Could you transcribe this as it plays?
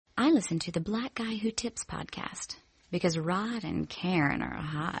I listen to the Black Guy Who Tips podcast because Rod and Karen are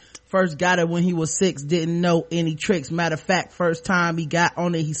hot. First got it when he was 6, didn't know any tricks. Matter of fact, first time he got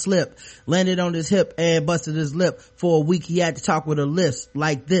on it, he slipped, landed on his hip and busted his lip. For a week he had to talk with a lisp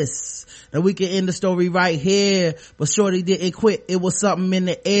like this. Now we can end the story right here, but shorty didn't quit. It was something in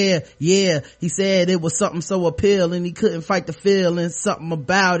the air. Yeah, he said it was something so appealing. He couldn't fight the feeling, something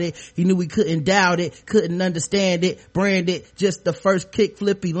about it. He knew he couldn't doubt it, couldn't understand it, brand it. Just the first kick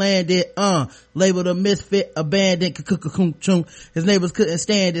flip he landed, labeled a misfit, abandoned. His neighbors couldn't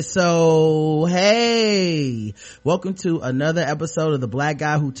stand it. So hey, welcome to another episode of the Black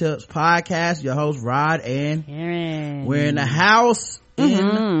Guy Who Tips podcast. Your host Rod and Karen. We're in the house.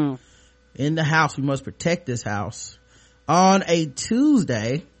 In the house. We must protect this house on a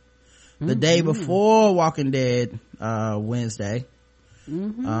Tuesday, the day before Walking Dead Wednesday.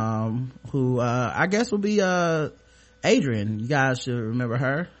 Who I guess will be Adrian. You guys should remember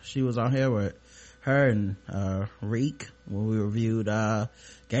her. She was on here with her and Reek when we reviewed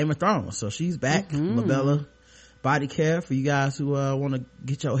Game of Thrones. So she's back. Labella Body Care for you guys who want to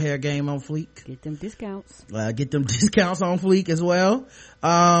get your hair game on fleek. Get them discounts. Get them discounts on fleek as well.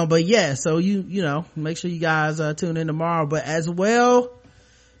 But yeah, so you know, make sure you guys tune in tomorrow. But as well,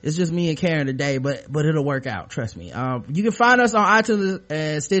 it's just me and Karen today, but it'll work out, trust me. You can find us on iTunes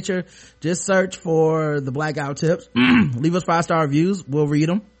and Stitcher. Just search for the Black Guy Who Tips. Leave us 5-star reviews. We'll read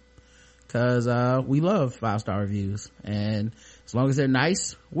them. Cause we love 5-star reviews, and as long as they're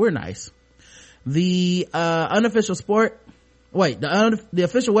nice, we're nice. The unofficial sport, the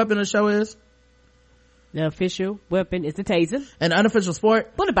official weapon of the show is? The official weapon is the taser. And the unofficial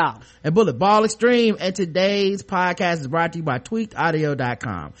sport? Bullet ball. And bullet ball extreme. And today's podcast is brought to you by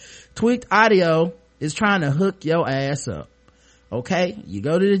tweakedaudio.com. Tweaked Audio is trying to hook your ass up. Okay? You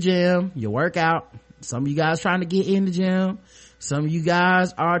go to the gym, you work out. Some of you guys trying to get in the gym. Some of you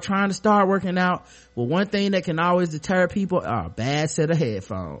guys are trying to start working out. Well, one thing that can always deter people are a bad set of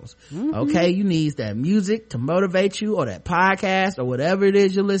headphones. Okay, you need that music to motivate you, or that podcast, or whatever it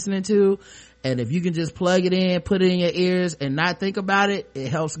is you're listening to. And if you can just plug it in, put it in your ears and not think about it, it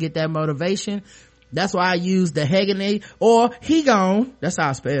helps get that motivation. That's why I use the Hegane or Hegon, that's how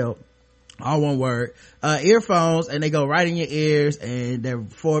I spell, all one word, earphones, and they go right in your ears, and they're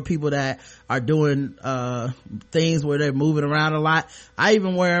for people that are doing things where they're moving around a lot. I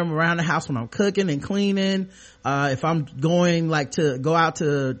even wear them around the house when I'm cooking and cleaning. If I'm going to go out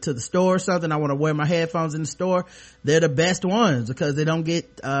to the store or something, I want to wear my headphones in the store. They're the best ones because they don't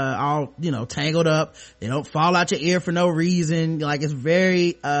get all tangled up. They don't fall out your ear for no reason. Like, it's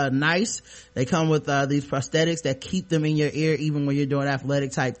very nice. They come with these prosthetics that keep them in your ear even when you're doing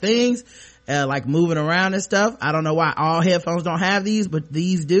athletic type things, like moving around and stuff. I don't know why all headphones don't have these, but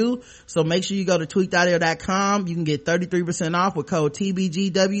these do. So make sure you go to tweakedaudio.com. You can get 33% off with code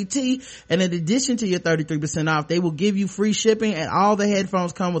TBGWT, and in addition to your 33% off, they will give you free shipping, and all the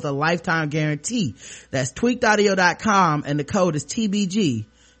headphones come with a lifetime guarantee. That's tweakedaudio.com, and the code is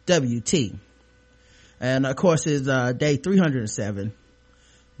TBGWT. And of course, it's day 307.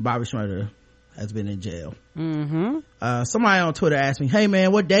 Bobby Schmurder has been in jail. Somebody on Twitter asked me, hey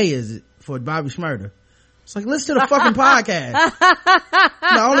man, what day is it for Bobby Schmurder? It's like, listen to the fucking podcast.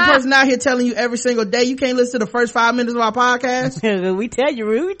 The only person out here telling you every single day you can't listen to the first 5 minutes of our podcast. we tell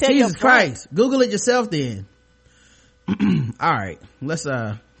you Jesus Christ, Google it yourself then. All right, let's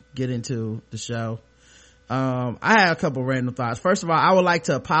get into the show. I have a couple random thoughts. First of all, I would like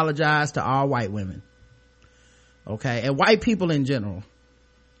to apologize to all white women, okay, and white people in general.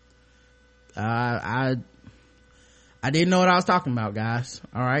 I didn't know what I was talking about, guys.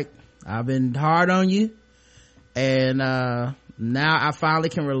 All right, I've been hard on you, and now I finally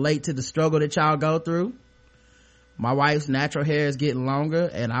can relate to the struggle that y'all go through. My wife's natural hair is getting longer,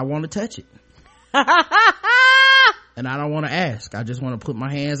 and I want to touch it. And I don't want to ask. I just want to put my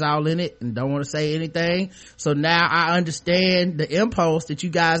hands all in it and don't want to say anything. So now I understand the impulse that you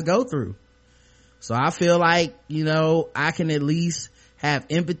guys go through. So I feel like, I can at least have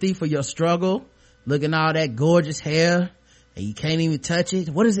empathy for your struggle, looking all that gorgeous hair and you can't even touch it.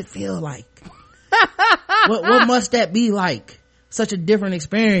 What does it feel like? what must that be like? Such a different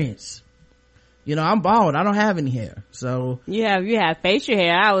experience. I'm bald. I don't have any hair. So you have facial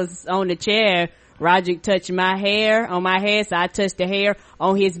hair. I was on the chair, Roger touched my hair on my head, so I touched the hair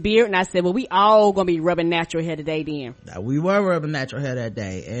on his beard, and I said, well, we all gonna be rubbing natural hair today then. We were rubbing natural hair that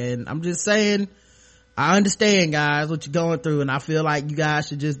day, and I'm just saying, I understand, guys, what you're going through, and I feel like you guys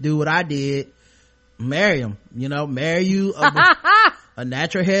should just do what I did. Marry him. Marry you a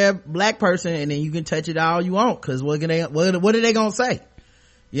natural hair black person, and then you can touch it all you want, because what are they gonna say?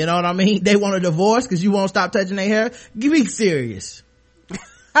 You know what I mean? They want a divorce because you won't stop touching their hair? Be serious.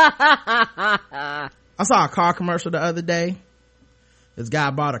 I saw a car commercial the other day. This guy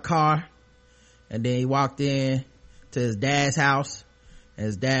bought a car and then he walked in to his dad's house and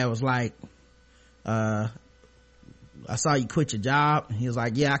his dad was like, I saw you quit your job. And he was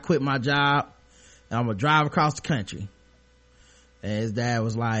like, yeah, I quit my job and I'm gonna drive across the country. And his dad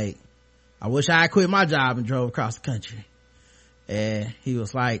was like, I wish I had quit my job and drove across the country. And he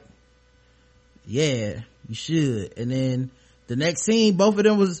was like, yeah, you should. And then the next scene, both of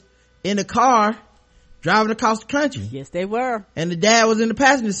them was in the car driving across the country. Yes, they were. And the dad was in the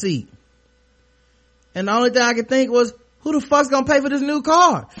passenger seat. And the only thing I could think was, who the fuck's gonna pay for this new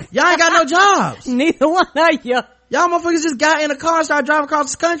car? Y'all ain't got no jobs. Neither one of you. Y'all motherfuckers just got in a car and started driving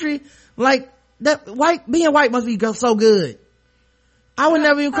across the country. Like, that being white must be so good. I would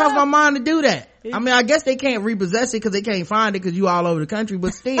never even cross my mind to do that. I mean, I guess they can't repossess it because they can't find it because you all over the country,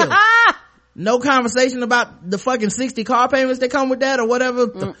 but still. No conversation about the fucking 60 car payments that come with that or whatever.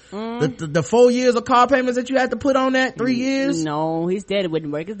 The 4 years of car payments that you had to put on that, 3 years. No, his dad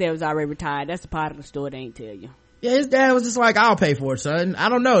wouldn't work. His dad was already retired. That's the part of the story they ain't tell you. Yeah, his dad was just like, I'll pay for it, son. I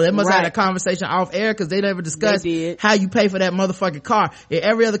don't know. They must have had a conversation off air because they never discussed how you pay for that motherfucking car. In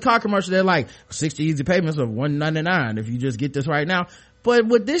every other car commercial, they're like, 60 easy payments of $199 if you just get this right now. But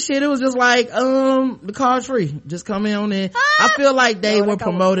with this shit, it was just like, the car's free. Just come in on in. I feel like they were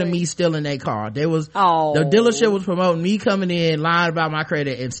promoting me stealing their car. The dealership was promoting me coming in, lying about my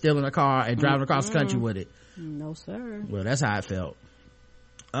credit and stealing a car and driving across the country with it. No, sir. Well, that's how it felt.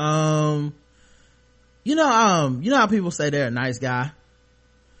 You know how people say they're a nice guy?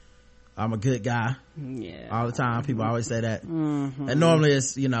 I'm a good guy. Yeah. All the time. People always say that. Mm-hmm. And normally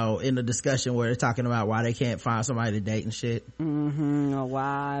it's, in the discussion where they're talking about why they can't find somebody to date and shit. Mm-hmm. Or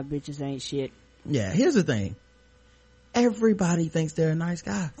why bitches ain't shit. Yeah, here's the thing. Everybody thinks they're a nice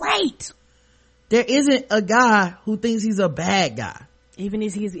guy. Right. There isn't a guy who thinks he's a bad guy. Even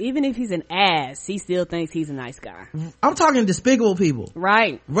if he's an ass, he still thinks he's a nice guy. I'm talking despicable people.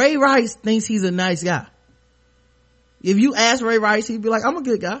 Right. Ray Rice thinks he's a nice guy. If you ask Ray Rice, he'd be like, I'm a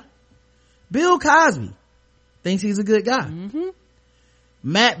good guy. Bill Cosby thinks he's a good guy. Mm-hmm.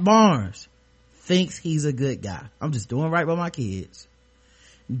 Matt Barnes thinks he's a good guy. I'm just doing right by my kids.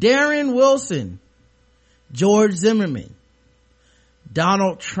 Darren Wilson, George Zimmerman,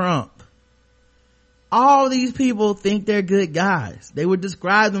 Donald Trump. All these people think they're good guys. They would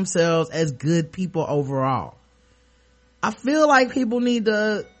describe themselves as good people overall. I feel like people need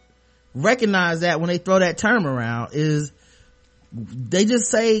to recognize that when they throw that term around is they just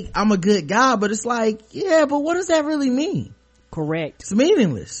say I'm a good guy, but it's like, yeah, but what does that really mean? Correct. It's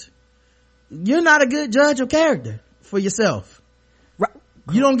meaningless. You're not a good judge of character for yourself. Right.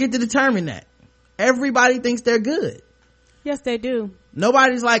 You don't get to determine that. Everybody thinks they're good. Yes, they do.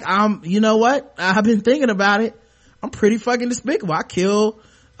 Nobody's like, you know what? I've been thinking about it. I'm pretty fucking despicable. I killed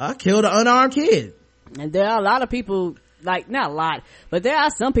an unarmed kid. And there are a lot of people, like, not a lot, but there are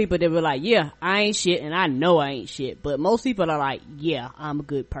some people that were like, yeah, I ain't shit and I know I ain't shit. But most people are like, yeah, I'm a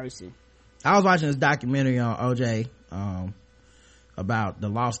good person. I was watching this documentary on OJ, about the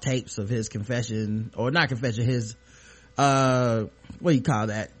lost tapes of his confession, or not confession, his, what do you call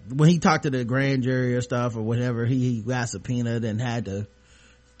that? When he talked to the grand jury or stuff or whatever, he got subpoenaed and had to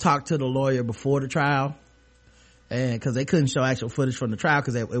talk to the lawyer before the trial. And cause they couldn't show actual footage from the trial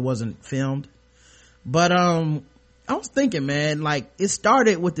cause it wasn't filmed. But, I was thinking, man, like, it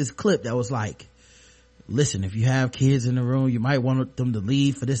started with this clip that was like, listen, if you have kids in the room, you might want them to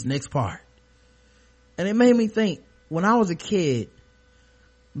leave for this next part. And it made me think, when I was a kid,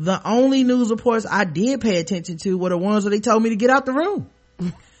 the only news reports I did pay attention to were the ones where they told me to get out the room.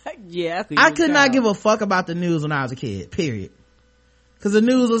 Yeah. I could not give a fuck about the news when I was a kid, period. Cause the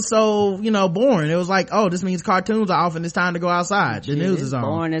news was so, boring. It was like, oh, this means cartoons are off and it's time to go outside. The news is on.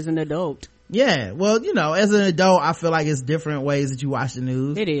 Born as an adult. Yeah, well, as an adult, I feel like it's different ways that you watch the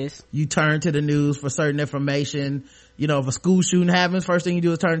news. It is. You turn to the news for certain information. If a school shooting happens, first thing you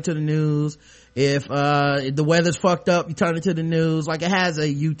do is turn to the news. If the weather's fucked up, you turn it to the news. Like, it has a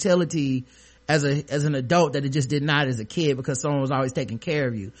utility as an adult that it just did not as a kid because someone was always taking care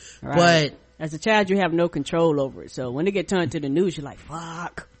of you. Right. But as a child, you have no control over it. So when it get turned to the news, you're like,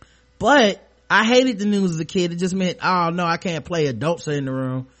 fuck. But I hated the news as a kid. It just meant, oh no, I can't play adults in the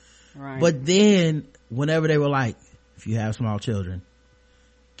room. Right. But then whenever they were like, if you have small children,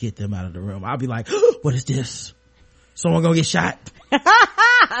 get them out of the room, I'll be like, what is this? Someone gonna get shot? You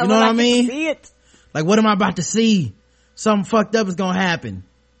know what I mean? See it. Like, what am I about to see? Something fucked up is gonna happen.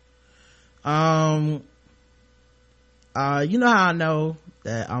 You know how I know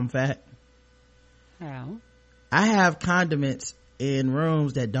that I'm fat? How? I have condiments in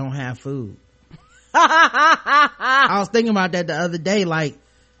rooms that don't have food. I was thinking about that the other day. Like,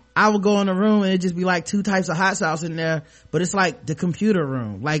 I would go in the room and it'd just be like 2 types of hot sauce in there, but it's like the computer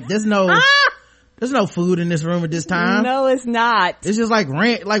room. Like there's no food in this room at this time. No, it's not. It's just like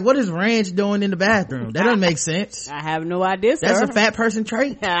ranch. Like what is ranch doing in the bathroom? That doesn't make sense. I have no idea, sir. That's a fat person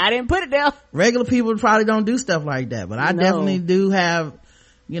trait. I didn't put it there. Regular people probably don't do stuff like that, but I definitely do have,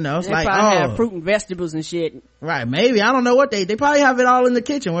 it's they like, probably have fruit and vegetables and shit. Right, maybe. I don't know what they probably have it all in the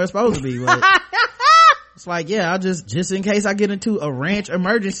kitchen where it's supposed to be, but it's like, yeah, I'll just in case I get into a ranch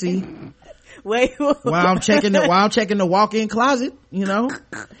emergency. Wait. while I'm checking the walk-in closet,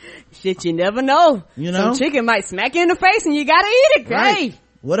 Shit, you never know. Some chicken might smack you in the face and you gotta eat it. Right. Hey.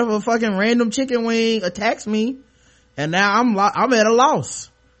 What if a fucking random chicken wing attacks me and now I'm at a loss?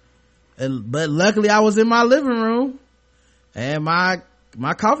 But luckily I was in my living room and my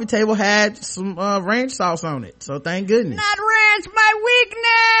coffee table had some ranch sauce on it, so thank goodness. Not ranch, my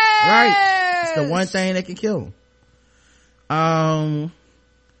weakness. Right, it's the one thing that can kill them.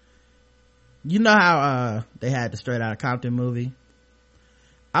 You know how they had the Straight Outta Compton movie?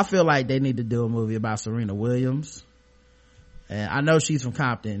 I feel like they need to do a movie about Serena Williams, and I know she's from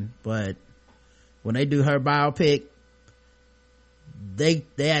Compton, but when they do her biopic, they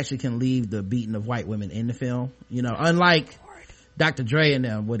actually can leave the beating of white women in the film, unlike Dr. Dre and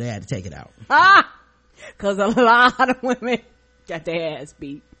them, where they had to take it out. Cause a lot of women got their ass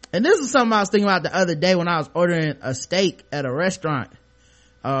beat. And this is something I was thinking about the other day when I was ordering a steak at a restaurant.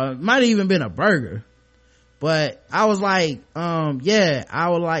 Might have even been a burger, but I was like, they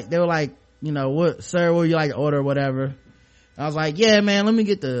were like, what, sir, what would you like to order or whatever? I was like, yeah, man, let me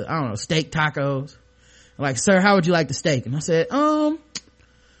get the, I don't know, steak tacos. Like, sir, how would you like the steak? And I said,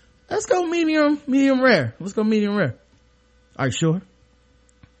 let's go medium rare. Let's go medium rare. Are you sure?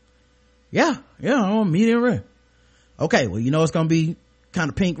 Yeah, I want medium rare. Okay, well, it's gonna be kind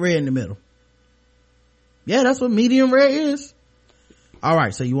of pink red in the middle. Yeah, that's what medium rare is. All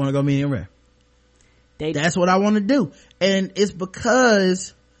right, so you want to go medium rare? That's what I want to do. And it's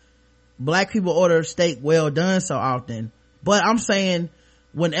because black people order steak well done so often. But I'm saying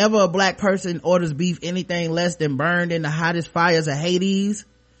whenever a black person orders beef anything less than burned in the hottest fires of Hades,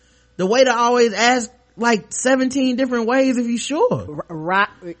 the waiter always asks like 17 different ways if you sure. Right.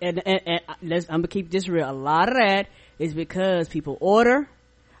 And I'm gonna keep this real. A lot of that is because people order.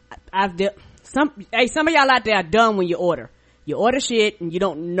 Some of y'all out there are dumb when you order. You order shit and you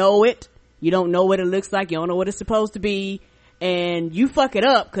don't know it. You don't know what it looks like. You don't know what it's supposed to be. And you fuck it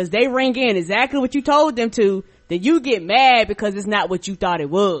up because they ring in exactly what you told them to. Then you get mad because it's not what you thought it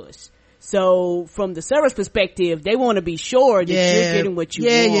was. So from the service perspective, they want to be sure that you're getting what you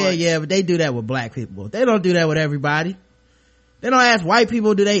want. Yeah. But they do that with black people. They don't do that with everybody. They don't ask white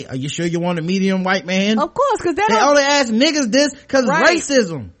people, are you sure you want a medium white man? Of course, because they only ask niggas this because of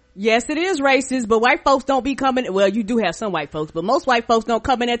racism. Yes, it is racist, but white folks don't be coming. Well, you do have some white folks, but most white folks don't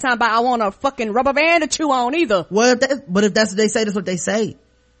come in that time by I want a fucking rubber band to chew on either. Well, but if that's what they say, that's what they say.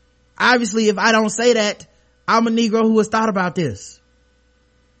 Obviously, if I don't say that, I'm a Negro who has thought about this.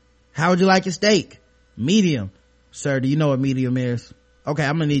 How would you like your steak? Medium. Sir, do you know what medium is? Okay,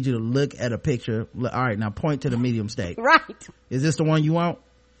 I'm gonna need you to look at a picture. All right, now point to the medium steak. Right. Is this the one you want?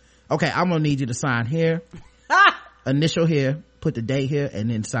 Okay, I'm gonna need you to sign here. Initial here, put the date here,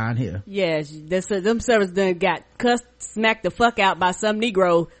 and then sign here. Yes, them servers done got smacked the fuck out by some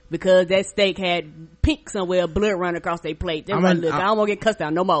Negro because that steak had pink somewhere, blood running across their plate. I don't want to get cussed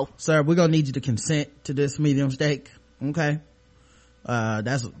out no more. Sir, we're gonna need you to consent to this medium steak. Okay?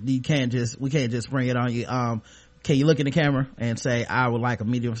 We can't just bring it on you. Can you look in the camera and say, I would like a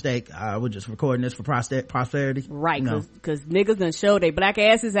medium steak? We're just recording this for prosperity. Right, cause niggas done show they black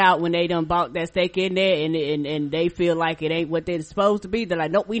asses out when they done bought that steak in there and they feel like it ain't what they're supposed to be. They're like,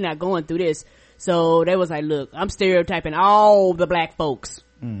 nope, we not going through this. So they was like, look, I'm stereotyping all the black folks.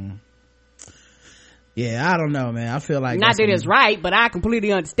 Yeah, I don't know, man. I feel like not that it's right, but I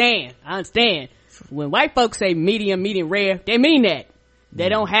completely understand. When white folks say medium rare, they mean that. They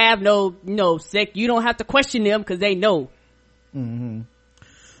don't have no sick. You don't have to question them because they know.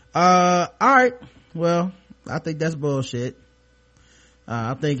 All right. Well, I think that's bullshit.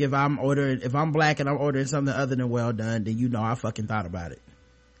 I think if I'm black and I'm ordering something other than well done, then I fucking thought about it.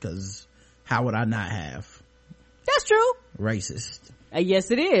 Because how would I not have? That's true. Racist. Yes,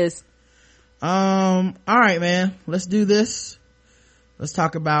 it is. All right, man. Let's do this. Let's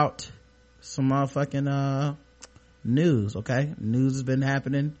talk about some motherfucking news. Okay, news has been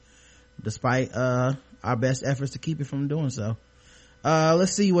happening despite our best efforts to keep it from doing so.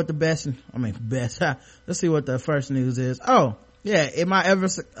 Let's see what let's see what the first news is. Oh yeah, in my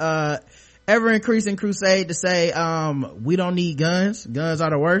ever increasing crusade to say we don't need guns are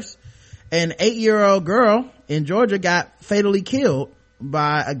the worst, an 8-year-old girl in Georgia got fatally killed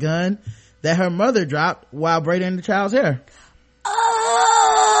by a gun that her mother dropped while braiding the child's hair. Oh!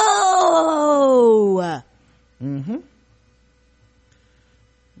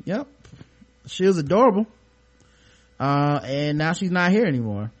 Yep. She was adorable. And now she's not here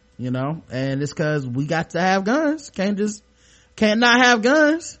anymore, you know, and it's cause we got to have guns. Can't not have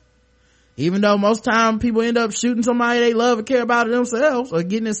guns. Even though most time people end up shooting somebody they love and care about it themselves or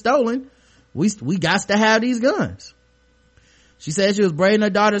getting it stolen, we got to have these guns. She said she was braiding her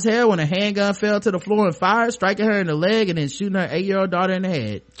daughter's hair when a handgun fell to the floor and fired, striking her in the leg and then shooting her 8-year-old daughter in the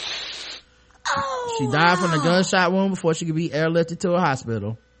head. Oh, she died from the gunshot wound before she could be airlifted to a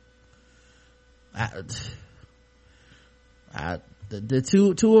hospital. The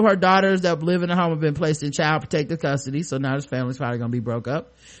two of her daughters that live in the home have been placed in child protective custody, so now this family's probably gonna be broke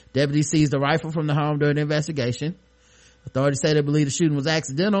up. Deputies seized a rifle from the home during the investigation. Authorities say they believe the shooting was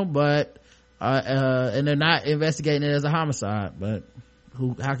accidental, but and they're not investigating it as a homicide, but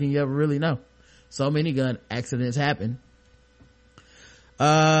how can you ever really know? So many gun accidents happen.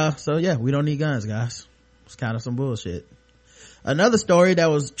 So yeah, we don't need guns, guys. It's kind of some bullshit. Another story that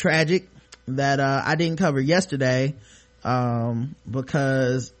was tragic that I didn't cover yesterday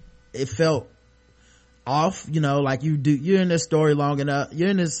because it felt off, you know, like you're in this story long enough, you're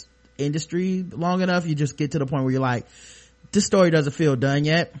in this industry long enough, you just get to the point where you're like, this story doesn't feel done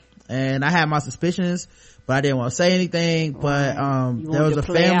yet. And I had my suspicions, but I didn't want to say anything. But there was a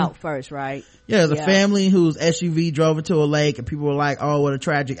family out first, right? Yeah, there was a family whose SUV drove into a lake, and people were like, "Oh, what a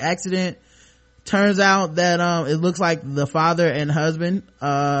tragic accident!" Turns out that it looks like the father and husband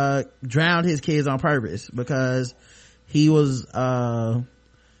drowned his kids on purpose because he was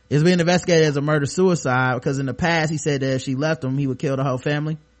is being investigated as a murder suicide, because in the past he said that if she left him, he would kill the whole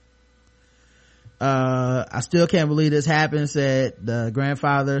family. I still can't believe this happened, said the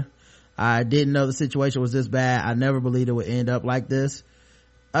grandfather. I didn't know the situation was this bad. I never believed it would end up like this.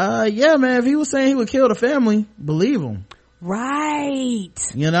 Yeah, man, if he was saying he would kill the family, believe him. Right.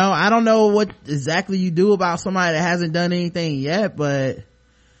 You know, I don't know what exactly you do about somebody that hasn't done anything yet, but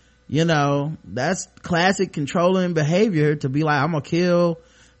you know, that's classic controlling behavior, to be like, I'm gonna kill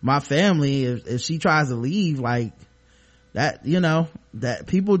my family if she tries to leave. Like that, you know, that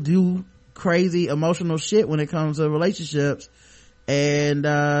people do crazy emotional shit when it comes to relationships, and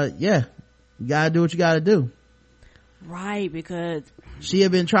yeah, you gotta do what you gotta do. Right, because she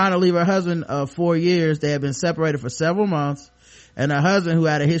had been trying to leave her husband 4 years. They had been separated for several months, and her husband, who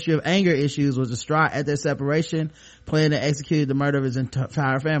had a history of anger issues, was distraught at their separation, planning to execute the murder of his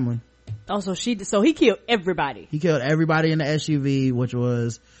entire family. Oh, so he killed everybody. He killed everybody in the SUV, which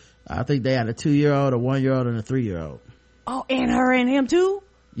was, I think they had a 2-year-old, a 1-year-old, and a 3-year-old. Oh, and her and him too?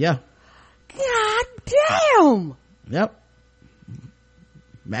 Yeah. God damn. Yep.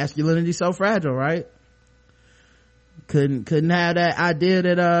 Masculinity so fragile, right? Couldn't have that idea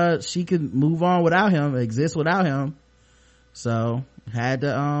that she could move on without him, exist without him. So had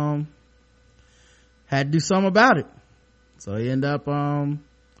to do something about it. So he ended up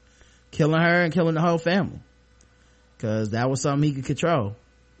killing her and killing the whole family, because that was something he could control.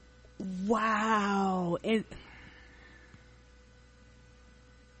 Wow.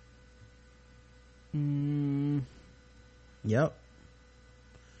 Yep.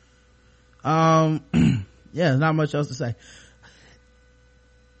 Yeah, there's not much else to say.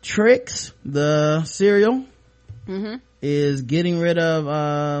 Trix, the cereal, is getting rid of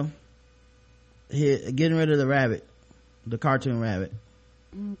the rabbit, the cartoon rabbit.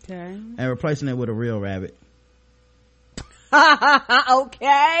 Okay. And replacing it with a real rabbit.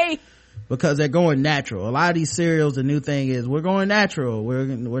 Okay. Because they're going natural. A lot of these cereals, the new thing is, we're going natural. We're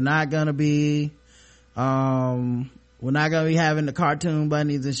not gonna be having the cartoon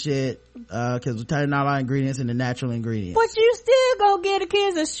bunnies and shit, because we're turning all our ingredients into natural ingredients. But you still gonna get the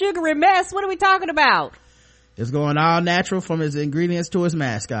kids a sugary mess. What are we talking about? It's going all natural, from its ingredients to its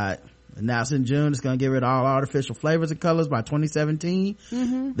mascot. Announced in June, it's going to get rid of all artificial flavors and colors by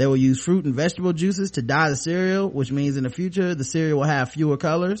 2017. They will use fruit and vegetable juices to dye the cereal, which means in the future the cereal will have fewer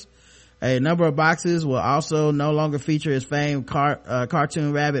colors. A number of boxes will also no longer feature its famed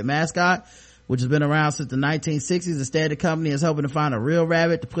cartoon rabbit mascot, which has been around since the 1960s. Instead, the company is hoping to find a real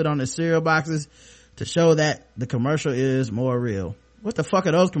rabbit to put on the cereal boxes to show that the commercial is more real. What the fuck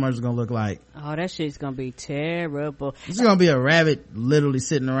are those commercials gonna look like? Oh, that shit's gonna be terrible. This is gonna be a rabbit literally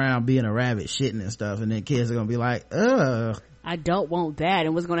sitting around being a rabbit, shitting and stuff, and then kids are gonna be like, ugh. I don't want that.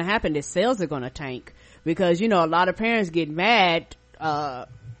 And what's gonna happen is sales are gonna tank, because you know a lot of parents get mad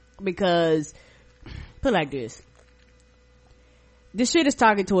because, put it like this shit is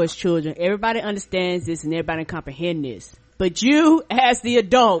talking towards children. Everybody understands this and everybody can comprehend this, but you as the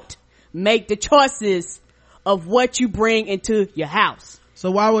adult make the choices of what you bring into your house.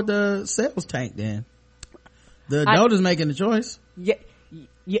 So why would the sales tank then? The adult is making the choice.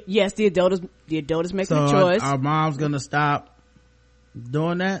 Yes, the adult is making the choice. Our mom's gonna stop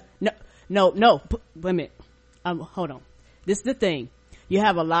doing that? No. Wait a minute. Hold on. This is the thing. You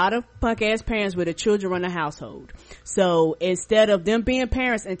have a lot of punk ass parents where the children run the household. So instead of them being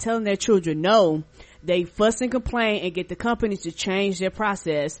parents and telling their children no, they fuss and complain and get the companies to change their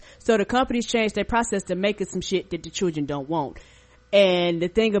process. So the companies change their process to make it some shit that the children don't want. And the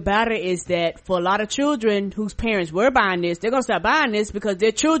thing about it is that for a lot of children whose parents were buying this, they're gonna start buying this because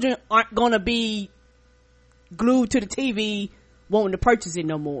their children aren't gonna be glued to the TV wanting to purchase it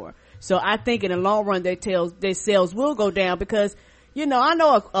no more. So I think in the long run their sales will go down because, I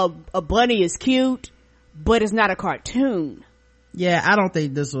know a bunny is cute, but it's not a cartoon. Yeah, I don't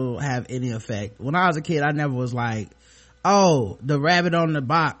think this will have any effect. When I was a kid, I never was like, oh, the rabbit on the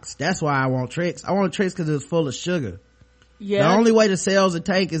box, that's why I want Trix. I want Trix because it's full of sugar. Yeah. The only way to sell a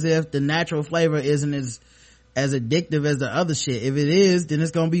tank is if the natural flavor isn't as addictive as the other shit. If it is, then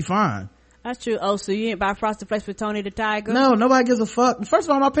it's gonna be fine. That's true. Oh, so you ain't buy Frosted Flakes for Tony the Tiger? No, nobody gives a fuck. First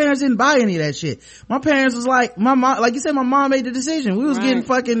of all, my parents didn't buy any of that shit. My parents was like, my mom, like you said, my mom made the decision. We was getting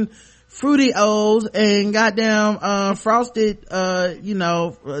fucking Fruity O's and goddamn, frosted,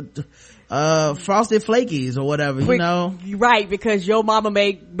 frosted flakies or whatever, Right, because your mama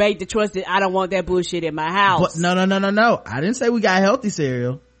made the choice that I don't want that bullshit in my house. But no. I didn't say we got healthy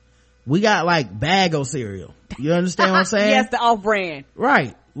cereal. We got like Bag-O cereal. You understand what I'm saying? Yes, the off-brand.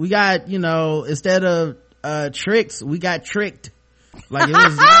 Right. We got, instead of, Trix, we got Tricked. Like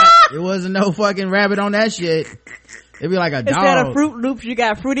it wasn't no fucking rabbit on that shit. It'd be like a dog. Instead of Fruit Loops, you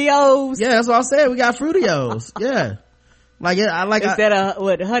got Fruity O's. Yeah, that's what I said. We got Fruity O's. Yeah. Instead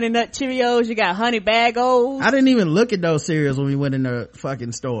of Honey Nut Cheerios, you got Honey Bag-O's. I didn't even look at those cereals when we went in the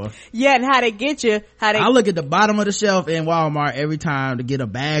fucking store. Yeah, and how they get you, I look at the bottom of the shelf in Walmart every time to get a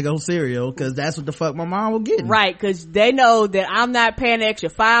bag of cereal, cause that's what the fuck my mom will get. Right, cause they know that I'm not paying the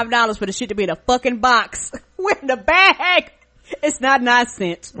extra $5 for the shit to be in a fucking box with the bag. It's not 9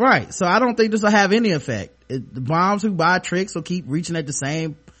 cents. Right, so I don't think this will have any effect. The moms who buy Trix will keep reaching at the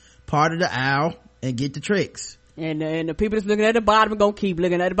same part of the aisle and get the Trix. And the people that's looking at the bottom are gonna keep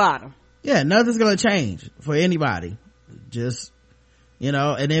looking at the bottom. Yeah, nothing's gonna change for anybody. Just,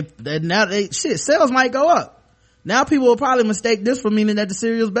 sales might go up. Now people will probably mistake this for meaning that the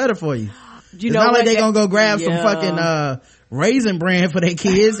cereal's better for you. It's not like they're gonna go grab some fucking, Raisin Bran for their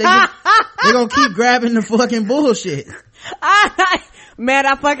kids. They're gonna keep grabbing the fucking bullshit. Man,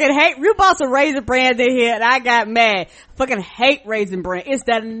 I fucking hate, you bought some Raisin Bran in here and I got mad. Fucking hate Raisin Bran. It's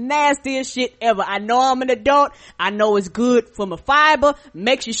the nastiest shit ever. I know I'm an adult. I know it's good for my fiber,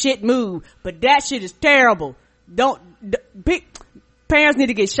 makes your shit move, but that shit is terrible. Parents need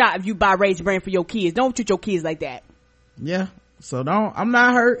to get shot if you buy Raisin Bran for your kids. Don't treat your kids like that. Yeah. So I'm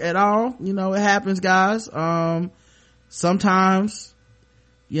not hurt at all. It happens, guys. Sometimes,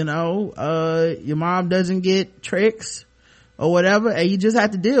 your mom doesn't get Trix or whatever, and you just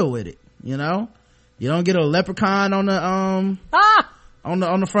have to deal with it. You don't get a leprechaun on the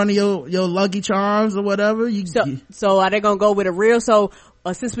on the front of your Lucky Charms or whatever. So are they gonna go with a real?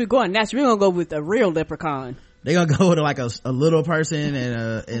 Since we're going natural, we're gonna go with a real leprechaun. They're gonna go with like a little person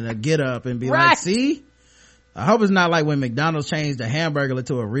and a get up and be like, see, I hope it's not like when McDonald's changed the hamburger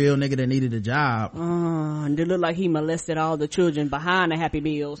to a real nigga that needed a job. And it looked like he molested all the children behind the Happy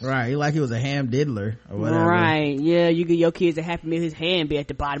Meals. Right, like he was a ham diddler or whatever. Right, yeah, you give your kids a Happy Meal, his hand be at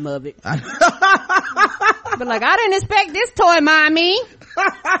the bottom of it. But like, I didn't expect this toy, mommy.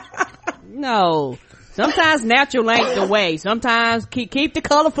 No. Sometimes natural ain't the way. Sometimes keep the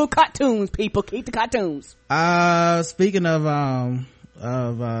colorful cartoons, people. Keep the cartoons. Speaking of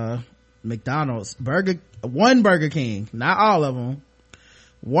McDonald's, one Burger King, not all of them,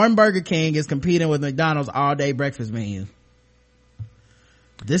 one Burger King is competing with McDonald's all day breakfast menu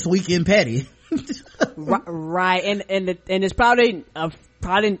this weekend. Petty. Right, and it's probably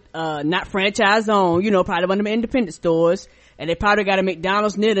not franchise owned, probably one of them independent stores, and they probably got a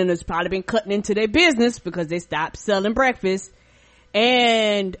McDonald's near them that's probably been cutting into their business because they stopped selling breakfast.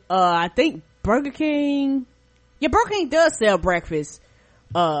 And I think Burger King does sell breakfast,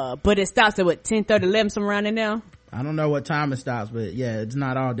 but it stops at 10:30, 11, somewhere around there now. I don't know what time it stops, but yeah, it's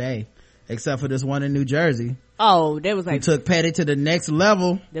not all day, except for this one in New Jersey. Oh, they was like, who took petty to the next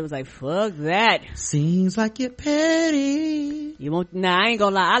level. They was like, fuck that. Seems like you're petty. I ain't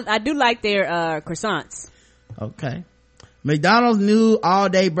gonna lie. I do like their croissants. Okay. McDonald's new all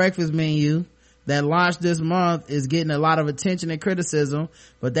day breakfast menu that launched this month is getting a lot of attention and criticism,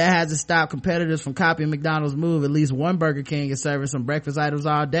 but that hasn't stopped competitors from copying McDonald's move. At least one Burger King is serving some breakfast items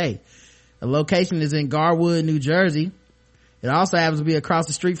all day. The location is in Garwood, New Jersey. It also happens to be across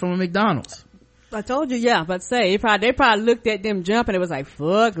the street from a McDonald's. I told you, yeah, but say they probably looked at them jumping. It was like,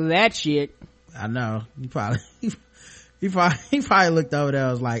 fuck that shit. I know. He probably looked over there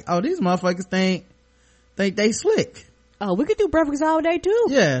and was like, oh, these motherfuckers think they slick. Oh, we could do breakfast all day too.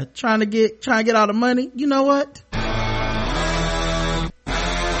 Yeah, trying to get all the money. You know what?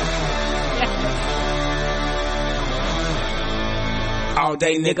 All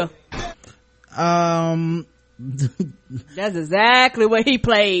day, nigga. That's exactly what he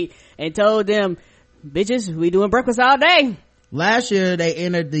played and told them, bitches, we doing breakfast all day. Last year they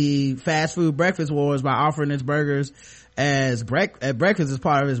entered the fast food breakfast wars by offering its burgers as breakfast as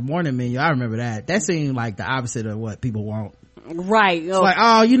part of his morning menu. I remember that seemed like the opposite of what people want. Right. It's like,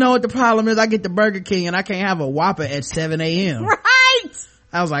 oh, you know what the problem is? I get the Burger King and I can't have a Whopper at 7 a.m. Right.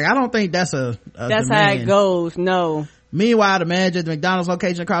 I was like, I don't think that's that's demand. How it goes. No. Meanwhile, the manager at the McDonald's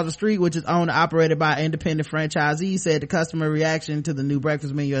location across the street, which is owned and operated by an independent franchisee, said the customer reaction to the new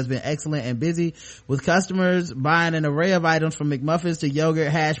breakfast menu has been excellent and busy, with customers buying an array of items from McMuffins to yogurt,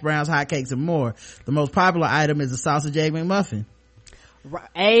 hash browns, hotcakes, and more. The most popular item is the sausage egg McMuffin.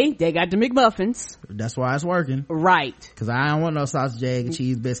 They got the McMuffins. That's why it's working. Right. Cause I don't want no sausage egg and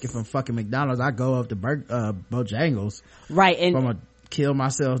cheese biscuit from fucking McDonald's. I go up to Bojangles. Right. And I'm gonna kill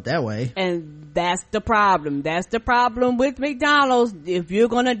myself that way. And that's the problem with McDonald's. If you're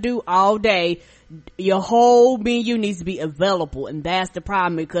gonna do all day, your whole menu needs to be available, and that's the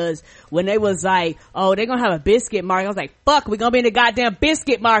problem. Because when they was like, oh, they're gonna have a biscuit market, I was like, fuck, we're gonna be in the goddamn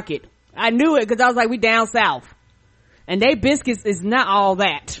biscuit market. I knew it, because I was like, we down south, and they biscuits is not all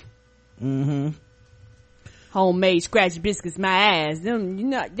that. Homemade scratch biscuits, my ass. Them, you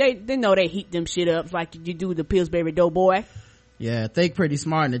know, they know they heat them shit up like you do the Pillsbury Doughboy. Yeah, Think Pretty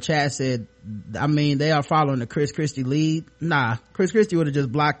Smart in the chat said, I mean, they are following the Chris Christie lead. Nah, Chris Christie would have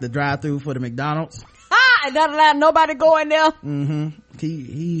just blocked the drive-thru for the McDonald's. And not allowed nobody go in there.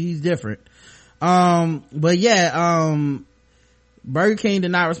 He's different. But yeah, Burger King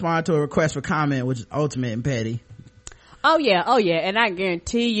did not respond to a request for comment, which is ultimate and petty. Oh yeah, and I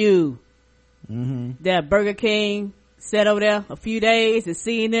guarantee you that Burger King sat over there a few days and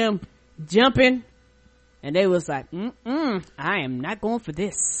seeing them jumping, and they was like, I am not going for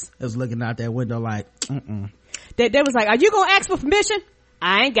this. I was looking out that window like, They was like, are you gonna ask for permission?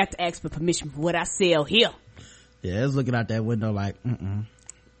 I ain't got to ask for permission for what I sell here. Yeah, I was looking out that window like, I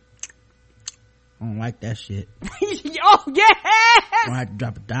don't like that shit. Oh yeah, I'm gonna have to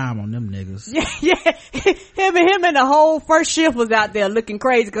drop a dime on them niggas. Yeah. Him and the whole first shift was out there looking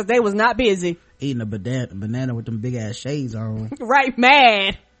crazy because they was not busy eating a banana with them big ass shades on. Right,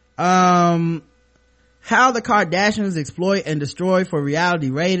 mad. How the Kardashians Exploit and Destroy for Reality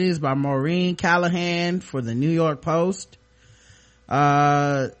Ratings by Maureen Callahan for the New York Post.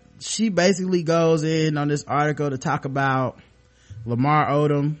 She basically goes in on this article to talk about Lamar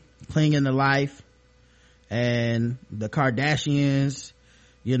Odom clinging to life, and the Kardashians,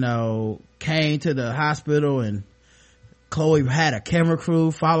 you know, came to the hospital and Khloe had a camera crew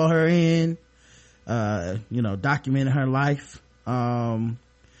follow her in, documenting her life.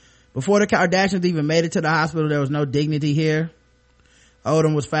 Before the Kardashians even made it to the hospital, there was no dignity here.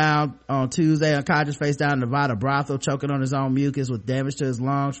 Odom was found on Tuesday unconscious, face down in Nevada brothel, choking on his own mucus with damage to his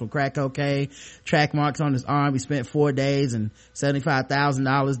lungs from crack cocaine, track marks on his arm. He spent 4 days and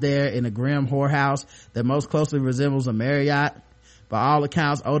 $75,000 there in a grim whorehouse that most closely resembles a Marriott. By all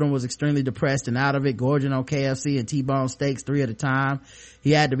accounts, Odom was extremely depressed and out of it, gorging on KFC and T-bone steaks 3 at a time.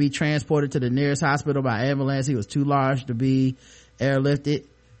 He had to be transported to the nearest hospital by ambulance. He was too large to be airlifted.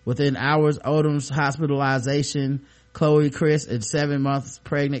 Within hours, Odom's hospitalization, Khloe, Chris, and 7 months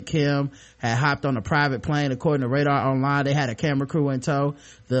pregnant Kim had hopped on a private plane. According to Radar Online, they had a camera crew in tow.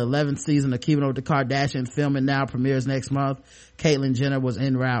 The 11th season of Keeping Up with the Kardashians, filming now, premieres next month. Caitlyn Jenner was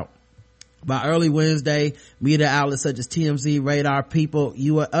en route. By early Wednesday, media outlets such as TMZ, Radar, People,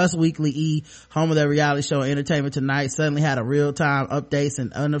 Us Weekly, E, home of their reality show Entertainment Tonight, suddenly had a real-time updates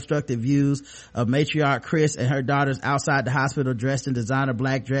and unobstructed views of matriarch Chris and her daughters outside the hospital dressed in designer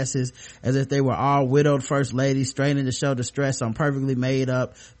black dresses as if they were all widowed first ladies, straining to show distress on perfectly made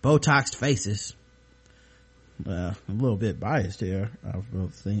up, Botoxed faces. A little bit biased here, I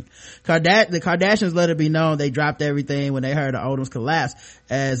would think. The Kardashians let it be known they dropped everything when they heard of Odom's collapse,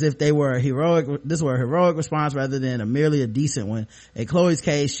 as if they were a heroic response rather than merely a decent one. In Khloe's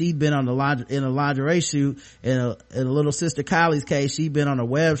case, she'd been in a lingerie shoot. In a little sister Kylie's case, she'd been on a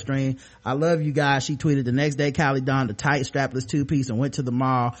web stream. I love you guys, she tweeted. The next day, Kylie donned a tight strapless two-piece and went to the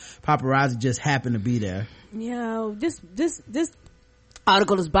mall. Paparazzi just happened to be there. You know, this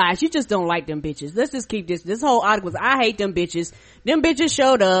article is biased. You just don't like them bitches. Let's just keep this whole article. I hate them bitches. Them bitches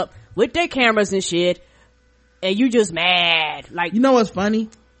showed up with their cameras and shit, and you just mad. Like, you know what's funny?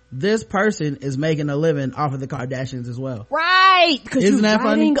 This person is making a living off of the Kardashians as well. Right. Because you're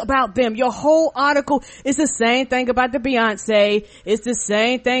writing funny? about them. Your whole article is the same thing about the Beyonce. It's the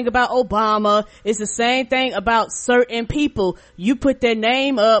same thing about Obama. It's the same thing about certain people. You put their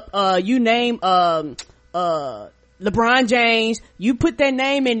name up, you name, LeBron James, you put their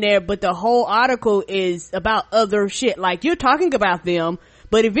name in there, but the whole article is about other shit. Like, you're talking about them,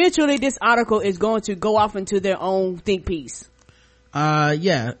 but eventually this article is going to go off into their own think piece.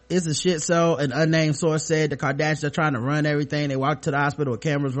 Yeah, it's a shit show. An unnamed source said the Kardashians are trying to run everything. They walked to the hospital with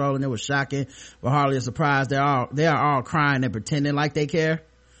cameras rolling. It was shocking, but hardly a surprise. They are all crying and pretending like they care.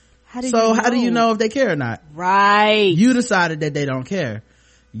 How do you know if they care or not? Right. You decided that they don't care.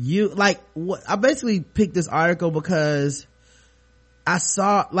 I basically picked this article because I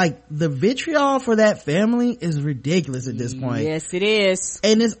saw, like, the vitriol for that family is ridiculous at this point. Yes, it is.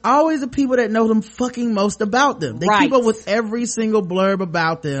 And it's always the people that know them fucking most about them. They keep up with every single blurb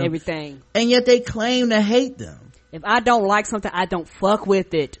about them. Everything. And yet they claim to hate them. If I don't like something, I don't fuck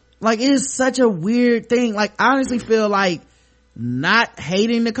with it. Like, it is such a weird thing. Like, I honestly feel like not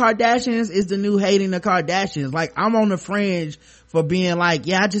hating the Kardashians is the new hating the Kardashians. Like, I'm on the fringe for being like,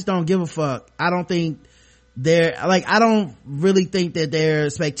 yeah, I just don't give a fuck. I don't really think that they're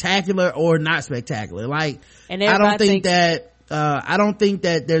spectacular or not spectacular. Like, and I don't think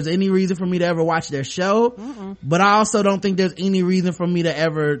that there's any reason for me to ever watch their show. But I also don't think there's any reason for me to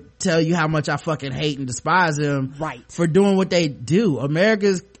ever tell you how much I fucking hate and despise them for doing what they do.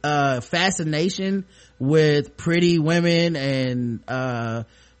 America's fascination with pretty women and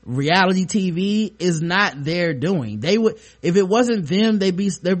reality TV is not their doing. They would, if it wasn't them, there'd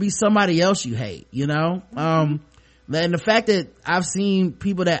be somebody else you hate, you know? And the fact that I've seen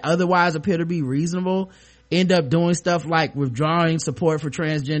people that otherwise appear to be reasonable end up doing stuff like withdrawing support for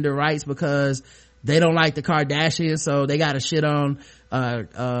transgender rights because they don't like the Kardashians, so they gotta shit on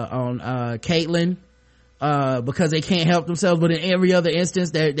Caitlyn because they can't help themselves. But in every other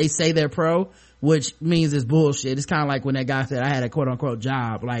instance they say they're pro, which means it's bullshit. It's kind of like when that guy said I had a quote unquote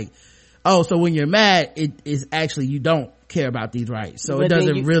job. Like, oh, so when you're mad, it is actually you don't care about these rights, so then it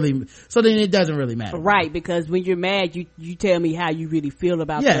doesn't really matter, right? Because when you're mad, you tell me how you really feel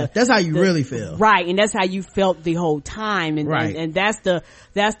about that's how you really feel, right? And that's how you felt the whole time, and and that's the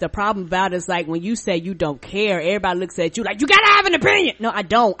problem about it. It's like when you say you don't care, everybody looks at you like you gotta have an opinion. No, I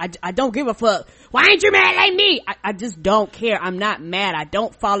don't. I don't give a fuck. Why ain't you mad like me? I just don't care. I'm not mad. I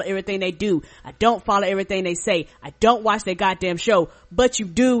don't follow everything they do. I don't follow everything they say. I don't watch their goddamn show. But you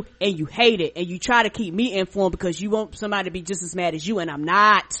do, and you hate it, and you try to keep me informed because you want somebody to be just as mad as you, and I'm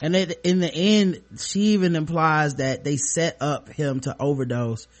not. And in the end, she even implies that they set up him to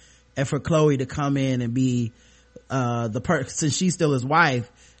overdose and for Khloe to come in and be the person, since she's still his wife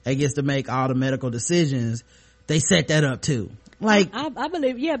and gets to make all the medical decisions. They set that up too. Like, I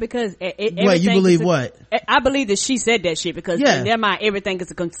believe, because wait, you believe what? I believe that she said that shit because in their mind everything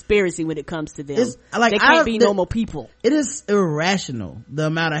is a conspiracy when it comes to them. It's, like, they can't be normal people. It is irrational the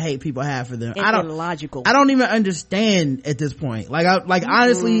amount of hate people have for them. Illogical. I don't even understand at this point. Like,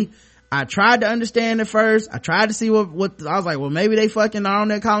 honestly, I tried to understand at first. I tried to see what I was like, well, maybe they fucking are on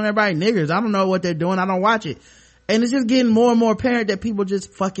there calling everybody niggers. I don't know what they're doing. I don't watch it. And it's just getting more and more apparent that people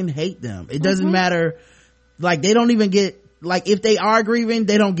just fucking hate them. It doesn't matter. Like, they don't even get, like, if they are grieving,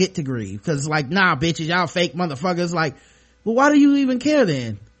 they don't get to grieve because it's like, nah, bitches, y'all fake motherfuckers. Like, well, why do you even care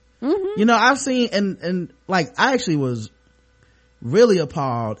then? You know, I've seen and like, I actually was really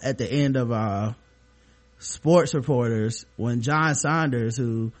appalled at the end of Sports Reporters when John Saunders,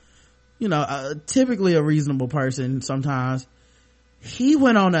 who, you know, typically a reasonable person sometimes, he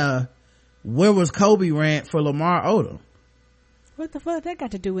went on a where was Kobe rant for Lamar Odom. What the fuck that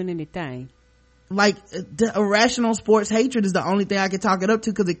got to do with anything? Like, the irrational sports hatred is the only thing I can talk it up to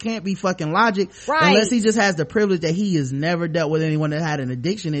because it can't be fucking logic, unless he just has the privilege that he has never dealt with anyone that had an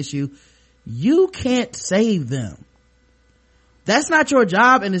addiction issue. You can't save them. That's not your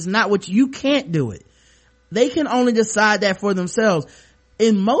job, and it's not what you can't do it. They can only decide that for themselves.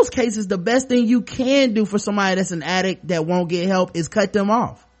 In most cases, the best thing you can do for somebody that's an addict that won't get help is cut them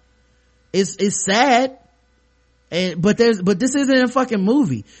off. It's sad. But this isn't a fucking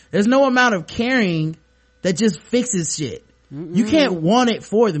movie. There's no amount of caring that just fixes shit. You can't want it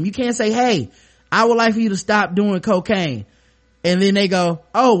for them. You can't say, hey, I would like for you to stop doing cocaine. And then they go,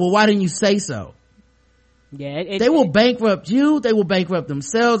 oh, well, why didn't you say so? Yeah. They will bankrupt you. They will bankrupt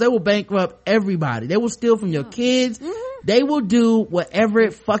themselves. They will bankrupt everybody. They will steal from your kids. They will do whatever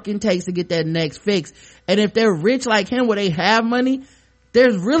it fucking takes to get that next fix. And if they're rich like him where they have money,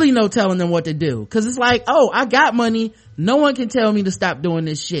 there's really no telling them what to do. Cause it's like, oh, I got money. No one can tell me to stop doing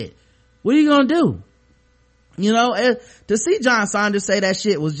this shit. What are you gonna do? You know, to see John Saunders say that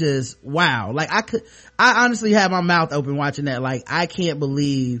shit was just wow. Like I honestly had my mouth open watching that. Like, I can't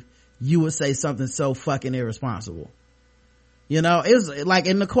believe you would say something so fucking irresponsible. You know, it was like,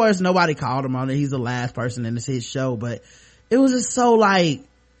 and of course nobody called him on it. He's the last person in his show, but it was just so like,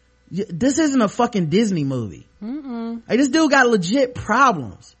 this isn't a fucking Disney movie. Like, this dude got legit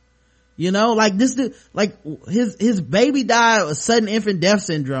problems. You know, like this dude, like his baby died of sudden infant death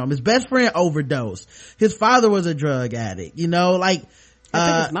syndrome. His best friend overdosed. His father was a drug addict. You know, like, I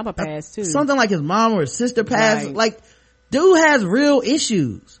think his mama passed too. Something like his mom or his sister passed. Right. Like, dude has real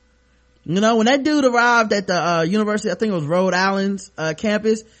issues. You know, when that dude arrived at the university, I think it was Rhode Island's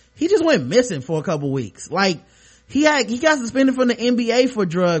campus, he just went missing for a couple weeks. Like, he got suspended from the NBA for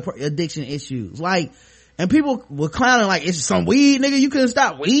drug addiction issues. Like, and people were clowning like, it's some weed, nigga, you couldn't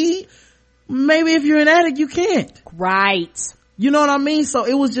stop weed. Maybe if you're an addict, you can't. Right. You know what I mean? So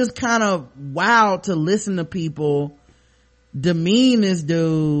it was just kind of wild to listen to people demean this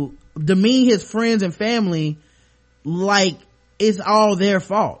dude, demean his friends and family like it's all their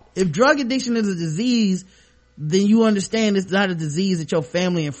fault. If drug addiction is a disease, then you understand it's not a disease that your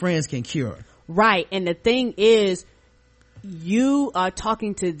family and friends can cure. Right. And the thing is, you are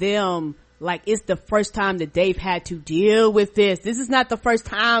talking to them like it's the first time that they've had to deal with this. This is not the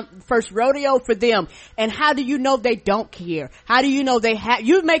first rodeo for them. And how do you know they don't care? How do you know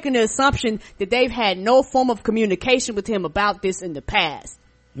you're making the assumption that they've had no form of communication with him about this in the past.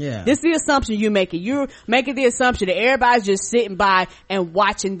 Yeah. This is the assumption you're making. You're making the assumption that everybody's just sitting by and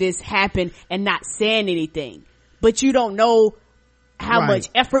watching this happen and not saying anything. But you don't know how much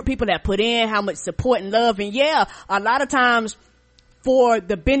effort people have put in, how much support and love. And yeah, a lot of times, for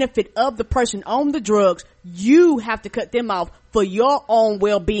the benefit of the person on the drugs, you have to cut them off for your own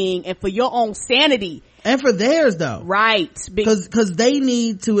well-being and for your own sanity. And for theirs though. Right. Because they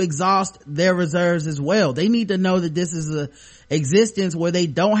need to exhaust their reserves as well. They need to know that this is a existence where they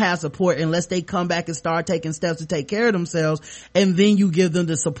don't have support unless they come back and start taking steps to take care of themselves, and then you give them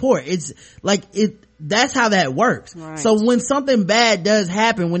the support. It's like that's how that works. Right. So when something bad does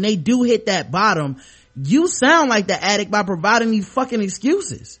happen, when they do hit that bottom, you sound like the addict by providing these fucking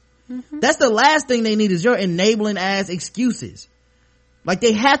excuses. That's the last thing they need, is your enabling ass excuses. Like,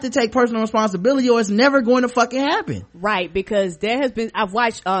 they have to take personal responsibility or it's never going to fucking happen. Right, because I've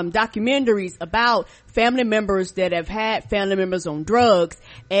watched documentaries about family members that have had family members on drugs,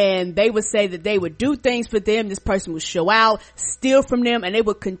 and they would say that they would do things for them, this person would show out, steal from them, and they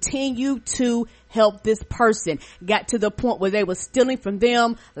would continue to help this person. Got to the point where they were stealing from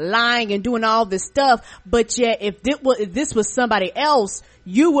them, lying and doing all this stuff, but yet if this was somebody else,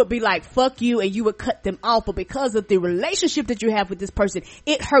 you would be like, fuck you, and you would cut them off. But because of the relationship that you have with this person,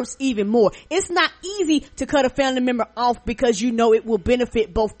 it hurts even more. It's not easy to cut a family member off because you know it will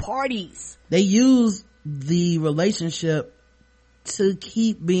benefit both parties. They use the relationship to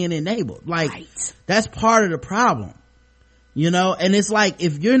keep being enabled. Like, right. That's part of the problem. You know, and it's like,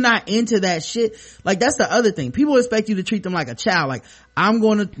 if you're not into that shit, like, that's the other thing. People expect you to treat them like a child. Like, I'm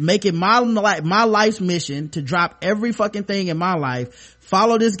going to make it my life's mission to drop every fucking thing in my life,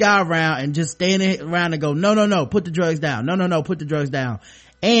 follow this guy around and just stand around and go, no, put the drugs down. No, put the drugs down.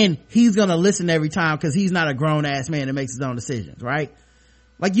 And he's going to listen every time because he's not a grown ass man that makes his own decisions, right?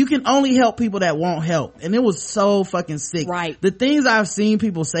 Like, you can only help people that won't help. And it was so fucking sick. Right. The things I've seen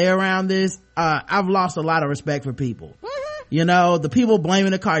people say around this, I've lost a lot of respect for people. You know, the people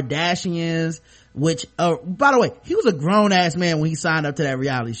blaming the Kardashians, which, by the way, he was a grown ass man when he signed up to that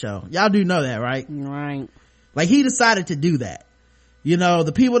reality show. Y'all do know that, right? Right. Like, he decided to do that. You know,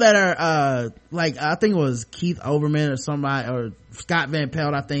 the people that are, like, I think it was Keith Olbermann or somebody, or Scott Van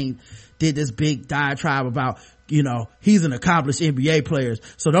Pelt, I think, did this big diatribe about, you know, he's an accomplished NBA player,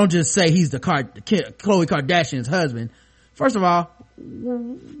 so don't just say he's the Khloe Kardashian's husband. First of all,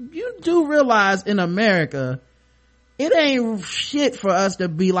 you do realize in America, it ain't shit for us to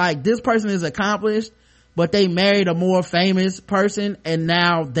be like, this person is accomplished, but they married a more famous person and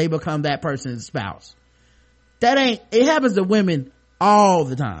now they become that person's spouse. It happens to women all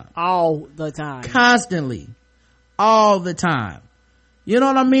the time. All the time. Constantly. All the time. You know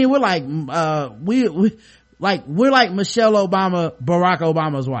what I mean? We're like, we're like Michelle Obama, Barack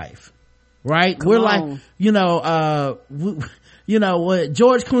Obama's wife. Right? Come on. Like, when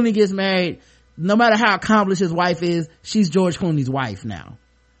George Clooney gets married, no matter how accomplished his wife is, she's George Clooney's wife now.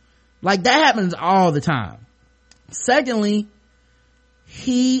 Like, that happens all the time. Secondly,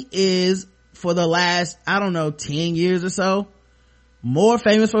 he is, for the last, 10 years or so, more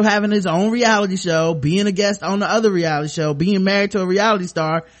famous for having his own reality show, being a guest on the other reality show, being married to a reality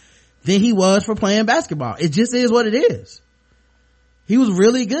star, than he was for playing basketball. It just is what it is. he was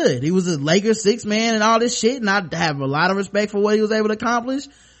really good. He was a Lakers 6 man and all this shit, and I have a lot of respect for what he was able to accomplish,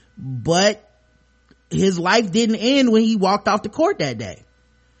 but his life didn't end when he walked off the court that day.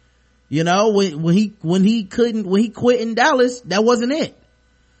 You know, when he quit in Dallas, that wasn't it.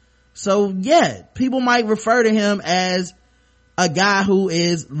 So yeah, people might refer to him as a guy who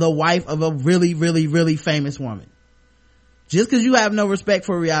is the wife of a really, really, really famous woman. Just because you have no respect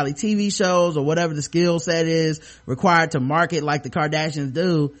for reality TV shows or whatever the skill set is required to market like the Kardashians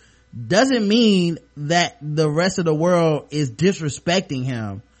do, doesn't mean that the rest of the world is disrespecting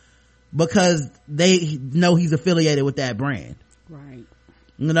him because they know he's affiliated with that brand. Right.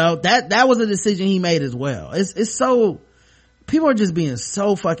 You know, that was a decision he made as well. It's so, people are just being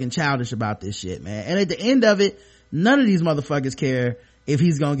so fucking childish about this shit, man. And at the end of it, none of these motherfuckers care if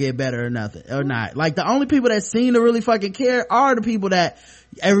he's gonna get better or nothing or not. Like, the only people that seem to really fucking care are the people that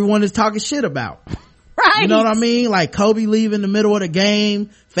everyone is talking shit about. Right. You know what I mean? Like Kobe leaving in the middle of the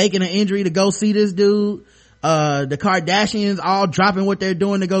game, faking an injury to go see this dude. The Kardashians all dropping what they're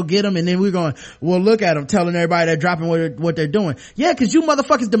doing to go get him, and then we're going, well, look at them telling everybody they're dropping what they're doing. Yeah, cause you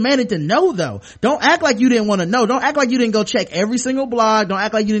motherfuckers demanded to know though. Don't act like you didn't want to know. Don't act like you didn't go check every single blog. Don't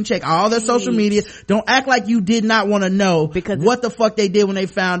act like you didn't check all their social media. Don't act like you did not want to know because what the fuck they did when they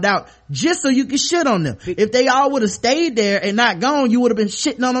found out, just so you could shit on them. If they all would have stayed there and not gone, you would have been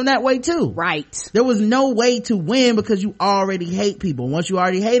shitting on them that way too. Right. There was no way to win because you already hate people. Once you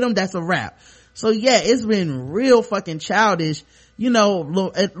already hate them, that's a wrap. So yeah, it's been real fucking childish. You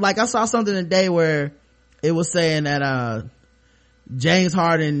know, like I saw something today where it was saying that James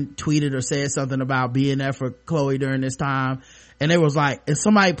Harden tweeted or said something about being there for Khloe during this time, and it was like, and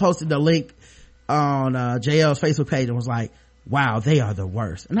somebody posted the link on JL's Facebook page and was like, wow, they are the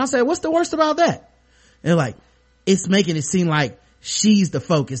worst. And I said, what's the worst about that? And like, it's making it seem like she's the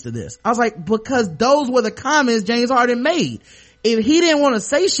focus of this. I was like, because those were the comments James Harden made. If he didn't want to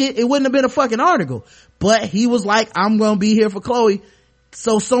say shit, it wouldn't have been a fucking article. But he was like, I'm gonna be here for Khloe.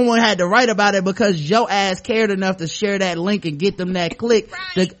 So someone had to write about it because your ass cared enough to share that link and get them that click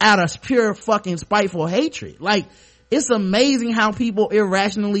out of pure fucking spiteful hatred. Like, it's amazing how people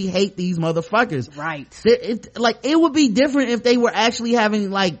irrationally hate these motherfuckers. Right. It would be different if they were actually having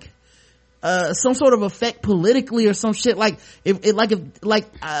like some sort of effect politically or some shit. Like if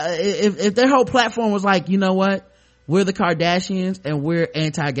their whole platform was like, you know what, we're the Kardashians and we're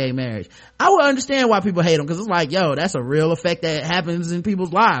anti-gay marriage, I would understand why people hate them, because it's like, yo, that's a real effect that happens in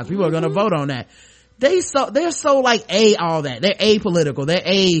people's lives. People are gonna vote on that. They're so like all that. They're apolitical.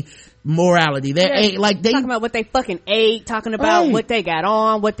 They're morality. They're like they talking about what they fucking ate, talking about what they got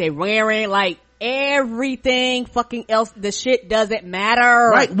on, what they wearing, like everything fucking else. The shit doesn't matter.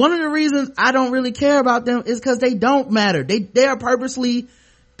 Right. One of the reasons I don't really care about them is because they don't matter. They are purposely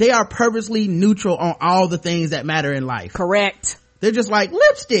neutral on all the things that matter in life. Correct. They're just like,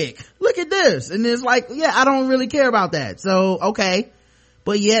 lipstick, look at this. And it's like, yeah, I don't really care about that. So, okay.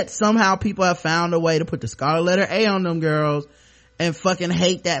 But yet somehow people have found a way to put the scarlet letter A on them girls and fucking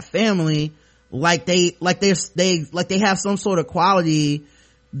hate that family like they have some sort of quality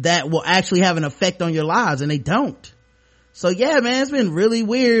that will actually have an effect on your lives, and they don't. So yeah, man, it's been really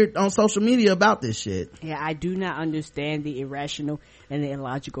weird on social media about this shit. Yeah, I do not understand the irrational and the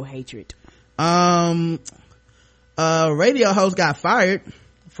illogical hatred. Radio host got fired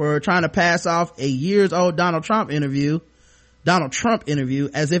for trying to pass off a years old Donald Trump interview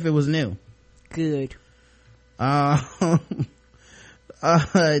as if it was new. Good. The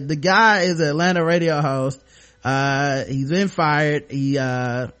guy is an Atlanta radio host. He's been fired. He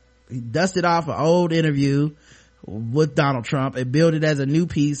dusted off an old interview with Donald Trump and billed it as a new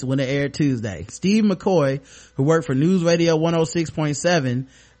piece when it aired Tuesday. Steve McCoy, who worked for News Radio 106.7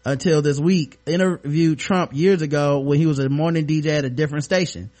 until this week, interviewed Trump years ago when he was a morning DJ at a different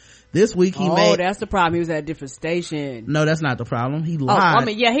station. This week that's the problem. He was at a different station. No, that's not the problem. He lied. I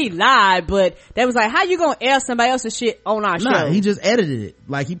mean, yeah, he lied, but they was like, how you gonna air somebody else's shit on our show? Nah, he just edited it.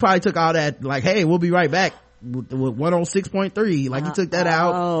 Like, he probably took all that, like, hey, we'll be right back with 106.3. Like, he took that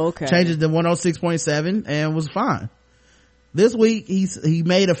out. Oh, okay. Changed it to 106.7 and was fine. This week, he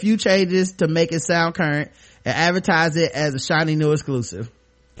made a few changes to make it sound current and advertise it as a shiny new exclusive.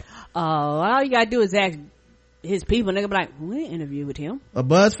 All you gotta do is ask his people, and they're gonna be like, we didn't interview with him. A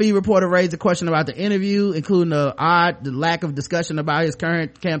BuzzFeed reporter raised a question about the interview, including the lack of discussion about his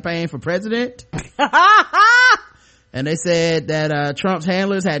current campaign for president. And they said that Trump's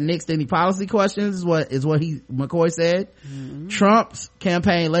handlers had nixed any policy questions, is what McCoy said. Mm-hmm. Trump's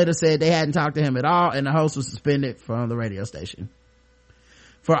campaign later said they hadn't talked to him at all, and the host was suspended from the radio station.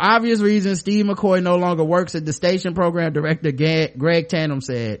 For obvious reasons, Steve McCoy no longer works at the station, program director Greg Tanham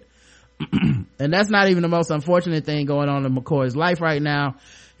said. And that's not even the most unfortunate thing going on in McCoy's life right now.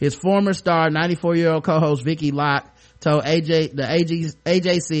 His former star, 94-year-old co-host Vicky Locke, told AJC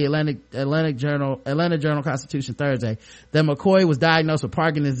Atlanta Journal-Constitution Thursday that McCoy was diagnosed with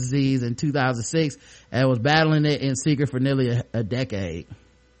Parkinson's disease in 2006 and was battling it in secret for nearly a decade.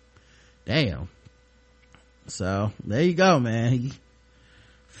 Damn. So there you go, man. He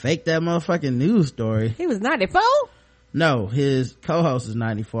faked that motherfucking news story. He was 94? No, his co-host is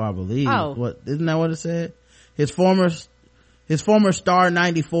 94, I believe. Oh. What, isn't that what it said? His former Star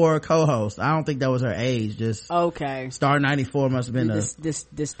 94 co-host. I don't think that was her age. Just okay. Star 94 must have been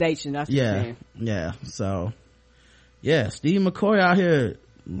the station. That's yeah, yeah. So yeah, Steve McCoy out here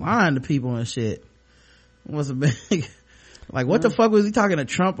lying to people and shit. Was a big like what the fuck was he talking to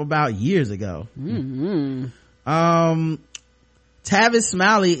Trump about years ago? Mm-hmm. Tavis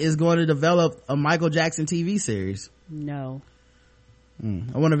Smiley is going to develop a Michael Jackson TV series. No.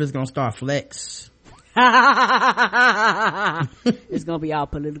 I wonder if it's gonna star Flex. It's gonna be all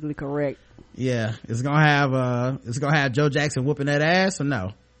politically correct. Yeah, it's gonna have Joe Jackson whooping that ass or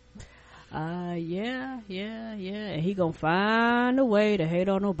no? Yeah. He gonna find a way to hate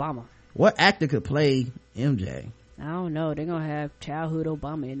on Obama. What actor could play MJ? I don't know. They're gonna have childhood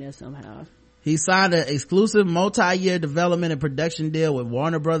Obama in there somehow. He signed an exclusive multi-year development and production deal with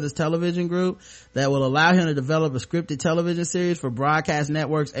Warner Brothers Television Group that will allow him to develop a scripted television series for broadcast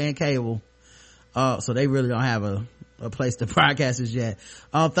networks and cable. So they really don't have a place to broadcast this yet.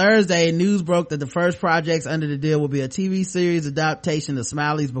 On Thursday, news broke that the first projects under the deal will be a TV series adaptation of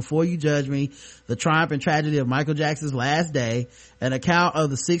Smiley's Before You Judge Me, the triumph and tragedy of Michael Jackson's last day, an account of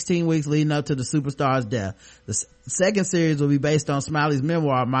the 16 weeks leading up to the superstar's death. The second series will be based on Smiley's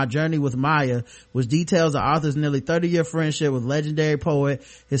memoir, My Journey with Maya, which details the author's nearly 30-year friendship with legendary poet,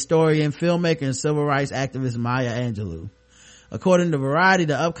 historian, filmmaker, and civil rights activist Maya Angelou. According to Variety,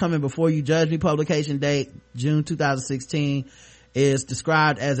 the upcoming Before You Judge Me publication date, June 2016, is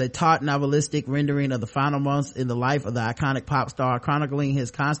described as a taut novelistic rendering of the final months in the life of the iconic pop star, chronicling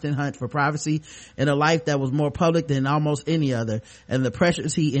his constant hunt for privacy in a life that was more public than almost any other, and the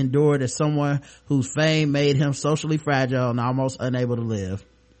pressures he endured as someone whose fame made him socially fragile and almost unable to live.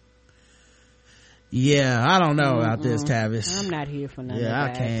 Yeah, I don't know about this, Tavis. I'm not here for none of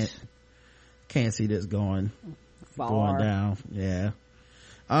that. Yeah, I can't see this going down. Yeah.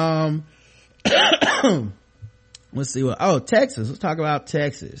 Let's see Texas. Let's talk about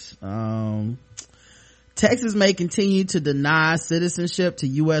Texas. Texas may continue to deny citizenship to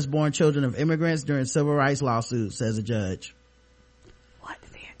U.S. born children of immigrants during civil rights lawsuits, says a judge. What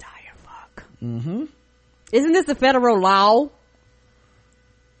the entire fuck? Mm-hmm. Isn't this a federal law?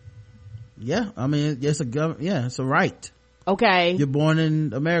 Yeah, I mean, it's a right. Okay. You're born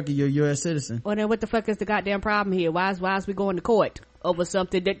in America, you're a U.S. citizen. Well, then what the fuck is the goddamn problem here? Why is we going to court over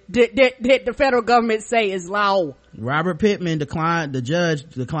something that the federal government say is law? Robert Pittman the judge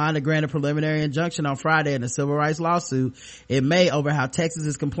declined to grant a preliminary injunction on Friday in a civil rights lawsuit in May over how Texas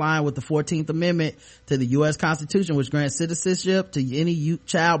is complying with the 14th Amendment to the U.S. Constitution, which grants citizenship to any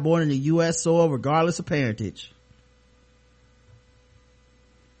child born in the U.S. soil regardless of parentage.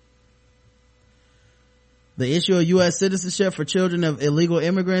 The issue of U.S. citizenship for children of illegal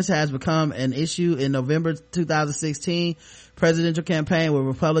immigrants has become an issue in November 2016 presidential campaign, with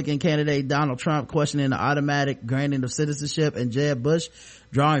Republican candidate Donald Trump questioning the automatic granting of citizenship and Jeb Bush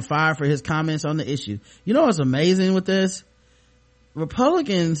drawing fire for his comments on the issue. You know what's amazing with this?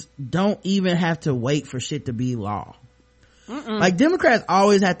 Republicans don't even have to wait for shit to be law. Like Democrats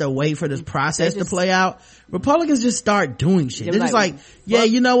always have to wait for this process to play out. Republicans just start doing shit. They're just like, yeah,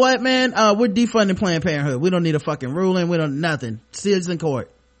 you know what, man? We're defunding Planned Parenthood. We don't need a fucking ruling. We don't nothing. See us in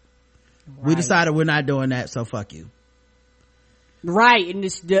court. Right. We decided we're not doing that, so fuck you. Right, and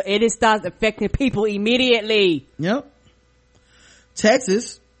it starts affecting people immediately. Yep.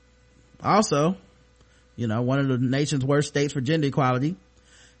 Texas, also, one of the nation's worst states for gender equality,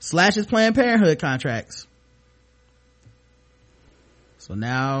 slashes Planned Parenthood contracts. So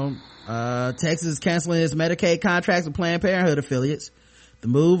now, Texas is canceling its Medicaid contracts with Planned Parenthood affiliates. The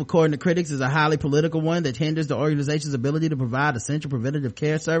move, according to critics, is a highly political one that hinders the organization's ability to provide essential preventative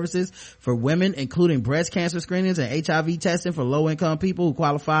care services for women, including breast cancer screenings and HIV testing for low-income people who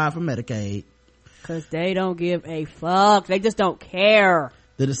qualify for Medicaid. Cause they don't give a fuck. They just don't care.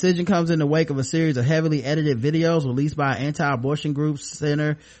 The decision comes in the wake of a series of heavily edited videos released by anti-abortion group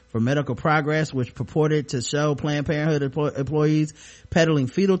Center for Medical Progress, which purported to show Planned Parenthood employees peddling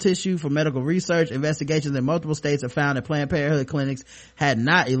fetal tissue for medical research. Investigations in multiple states have found that Planned Parenthood clinics had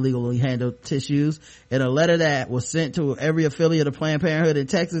not illegally handled tissues. In a letter that was sent to every affiliate of Planned Parenthood in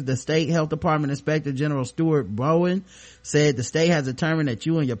Texas, the state health department inspector general Stuart Bowen said the state has determined that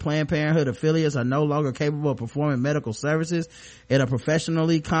you and your Planned Parenthood affiliates are no longer capable of performing medical services in a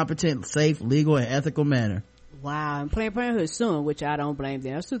professionally competent, safe, legal, and ethical manner. Wow. And Planned Parenthood is suing, which I don't blame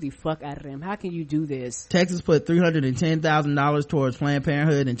them. Sue the fuck out of them. How can you do this? Texas put $310,000 towards Planned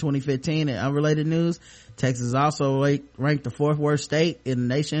Parenthood in 2015. In unrelated news, Texas is also ranked the 4th worst state in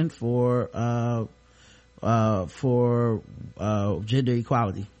the nation for gender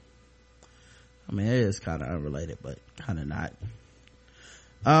equality. I mean, it is kind of unrelated, but kind of not.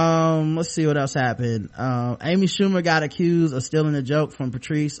 Let's see what else happened. Amy Schumer got accused of stealing a joke from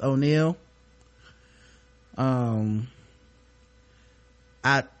Patrice O'Neal. I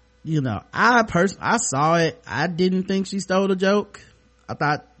saw it. I didn't think she stole the joke. I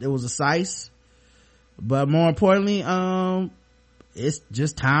thought it was a size, but more importantly, it's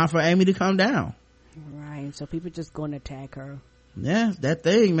just time for Amy to come down. Right. So people just going to attack her. Yeah, that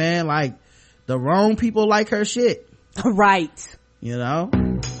thing, man. Like, the wrong people like her shit. Right. You know?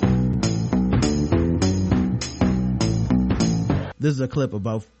 This is a clip of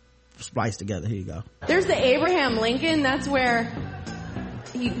both spliced together. Here you go. There's the Abraham Lincoln. That's where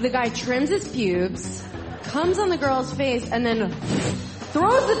the guy trims his pubes, comes on the girl's face, and then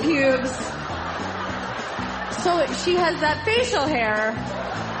throws the pubes so she has that facial hair.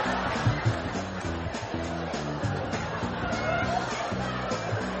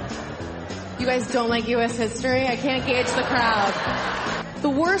 You guys don't like U.S. history? I can't gauge the crowd. The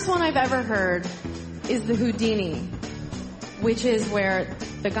worst one I've ever heard is the Houdini, which is where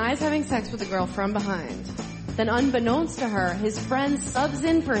the guy's having sex with the girl from behind. Then unbeknownst to her, his friend subs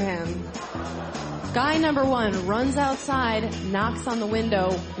in for him. Guy number 1 runs outside, knocks on the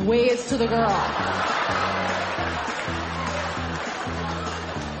window, waves to the girl.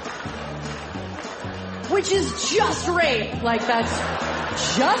 Which is just rape. Like, that's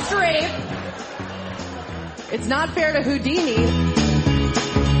just rape. It's not fair to Houdini.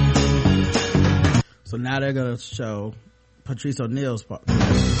 So now they're gonna show Patrice O'Neal's part. You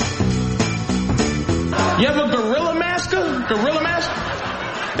have a gorilla masker? Gorilla mask?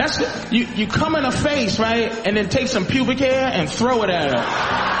 That's it. You come in a face, right? And then take some pubic hair and throw it at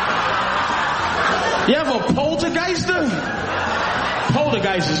her. You have a poltergeister?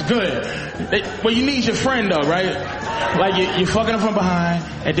 Poltergeist is good. Well, you need your friend though, right? Like you're fucking him from behind,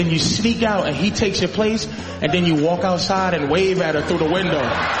 and then you sneak out and he takes your place, and then you walk outside and wave at her through the window.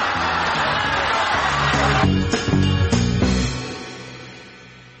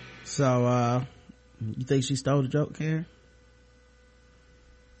 So, you think she stole the joke, Karen?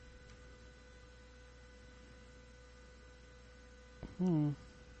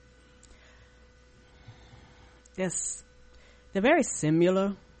 Yes. They're very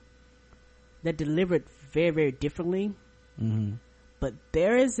similar. They're delivered very, very differently. Mm-hmm. But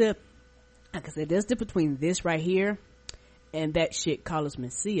there is like I said, there's a difference between this right here and that shit Carlos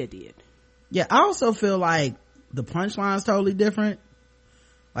Mencia did. Yeah, I also feel like the punchline is totally different.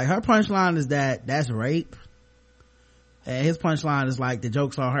 Like, her punchline is that's rape, and his punchline is like the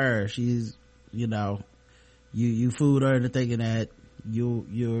joke's on her. She's, you fooled her into thinking that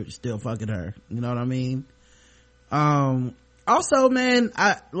you're still fucking her. You know what I mean? Also, man,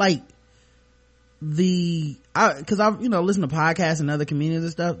 I like cause I've listened to podcasts and other comedians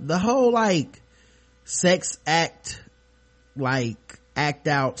and stuff. The whole like sex act, like act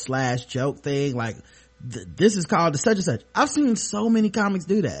out / joke thing, like this is called the such and such. I've seen so many comics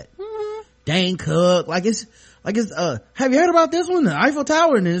do that. Mm-hmm. Dane Cook, have you heard about this one, the Eiffel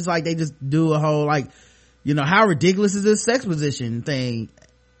Tower? And it's like they just do a whole like, how ridiculous is this sex position thing.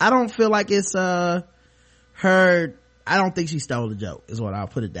 I don't feel like it's her. I don't think she stole the joke, is what I'll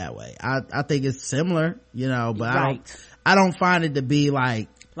put it that way. I think it's similar, but right. I don't find it to be like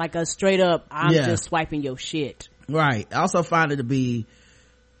a straight up I'm just swiping your shit. Right. I also find it to be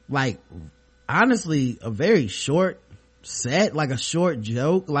like honestly a very short set, like a short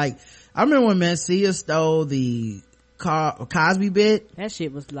joke. Like, I remember when Mencia stole the Cosby bit. That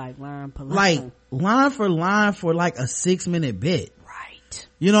shit was like line for line. Like line for line for like a 6-minute bit. Right.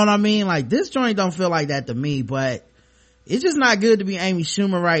 You know what I mean? Like, this joint don't feel like that to me, but it's just not good to be Amy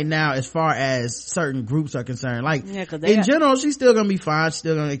Schumer right now as far as certain groups are concerned. Like, in general, she's still gonna be fine. She's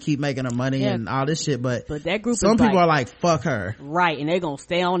still gonna keep making her money and all this shit, but that group, some people are like, fuck her. Right, and they're gonna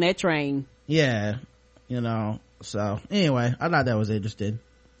stay on that train. Yeah. So anyway, I thought that was interesting.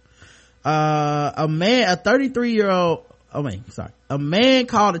 a man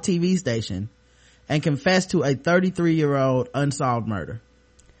called a TV station and confessed to a 33-year-old unsolved murder.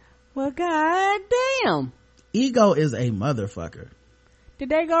 Well, goddamn. Ego is a motherfucker. Did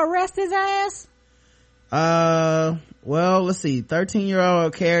they go arrest his ass? Well, let's see.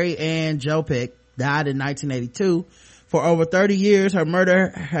 13-year-old Carrie Ann Jopek died in 1982. For over 30 years, her murder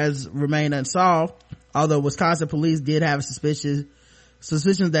has remained unsolved, although Wisconsin police did have suspicions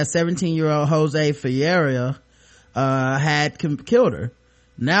that 17-year-old Jose Ferreira had killed her.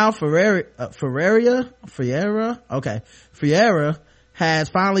 Now Ferreira has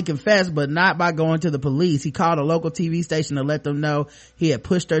finally confessed, but not by going to the police. He called a local TV station to let them know he had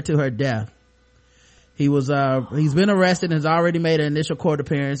pushed her to her death. He's been arrested and has already made an initial court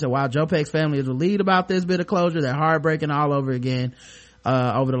appearance. And while Jopek's family is relieved about this bit of closure, they're heartbreaking all over again,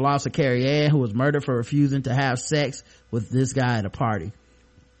 over the loss of Carrie Ann, who was murdered for refusing to have sex with this guy at a party.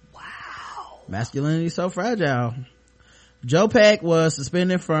 Wow. Masculinity is so fragile. Jopek was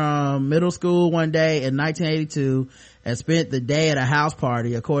suspended from middle school one day in 1982 and spent the day at a house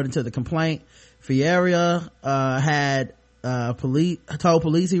party. According to the complaint, Ferreira told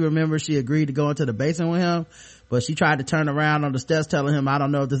police he remembers she agreed to go into the basement with him, but she tried to turn around on the steps, telling him, "I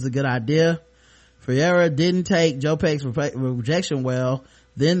don't know if this is a good idea." Ferreira didn't take Jopek's rejection well.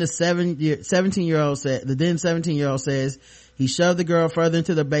 Then the 17-year-old says he shoved the girl further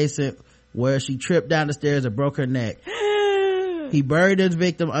into the basement, where she tripped down the stairs and broke her neck. He buried his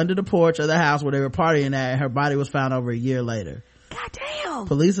victim under the porch of the house where they were partying at, and her body was found over a year later. Goddamn.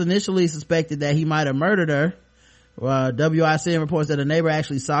 Police initially suspected that he might have murdered her. WICN reports that a neighbor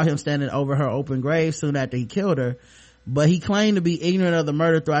actually saw him standing over her open grave soon after he killed her, but he claimed to be ignorant of the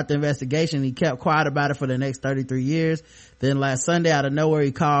murder throughout the investigation. He kept quiet about it for the next 33 years. Then last Sunday, out of nowhere,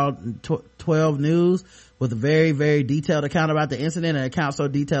 he called 12 News with a very, very detailed account about the incident, an account so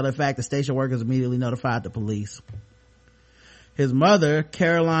detailed, in fact, the station workers immediately notified the police. His mother,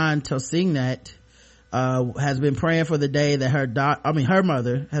 Caroline Tosignet, has been praying for the day that her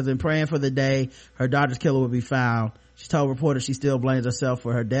mother has been praying for the day her daughter's killer will be found. She told reporters she still blames herself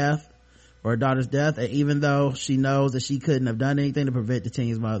for her daughter's death, and even though she knows that she couldn't have done anything to prevent the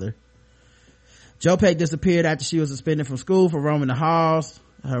teen's mother. Jopek disappeared after she was suspended from school for roaming the halls.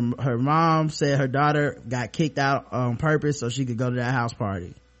 Her mom said her daughter got kicked out on purpose so she could go to that house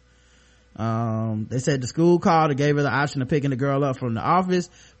party. They said the school called and gave her the option of picking the girl up from the office,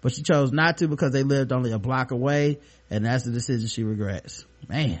 but she chose not to because they lived only a block away, and that's the decision she regrets.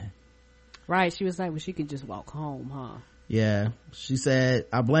 Man. Right, she was like, well, she could just walk home, huh? Yeah, she said,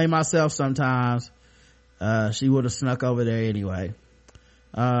 I blame myself sometimes. She would have snuck over there anyway.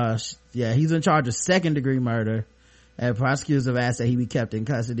 He's in charge of second-degree murder, and prosecutors have asked that he be kept in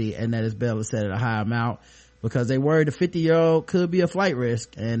custody and that his bail is set at a high amount, because they worried the 50-year-old could be a flight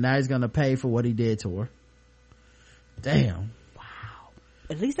risk, and now he's gonna pay for what he did to her. Damn. Wow.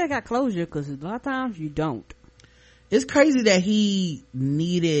 At least I got closure, because a lot of times you don't. It's crazy that he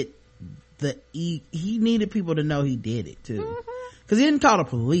needed people to know he did it too. Because he didn't call the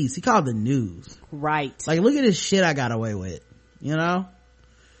police, he called the news. Right. Like, look at this shit I got away with, you know?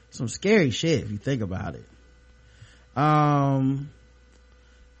 Some scary shit if you think about it.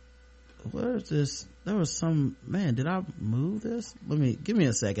 Where is this? There was some, man, did I move this? Give me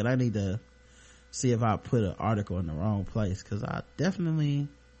a second. I need to see if I put an article in the wrong place, because I definitely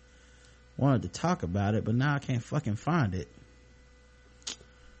wanted to talk about it, but now I can't fucking find it.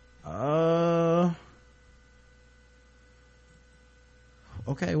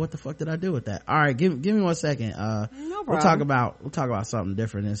 Okay, what the fuck did I do with that? All right, give me 1 second. No problem. We'll talk about something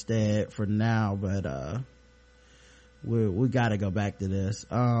different instead for now, but we gotta go back to this.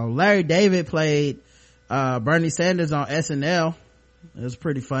 Larry David played Bernie Sanders on SNL. It was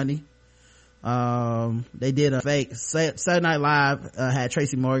pretty funny. They did a fake Saturday Night Live, had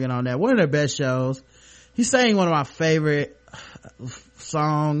Tracy Morgan on there, one of their best shows. He sang one of my favorite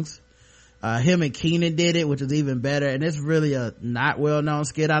songs. Him and Keenan did it, which is even better, and it's really a not well known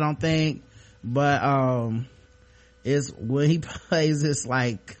skit, I don't think, but it's when he plays this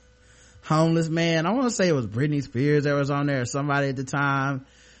like homeless man. I want to say it was Britney Spears that was on there or somebody at the time,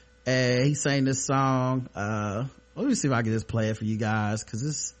 and he sang this song. Let me see if I can just play it for you guys,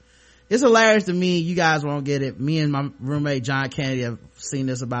 because it's hilarious to me. You guys won't get it. Me and my roommate John Kennedy have seen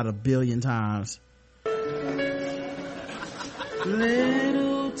this about 1 billion times.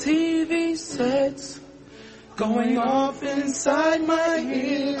 Little TV sets going off inside my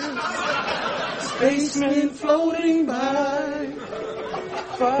head, spacemen floating by,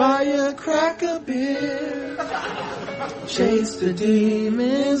 firecracker beer, chase the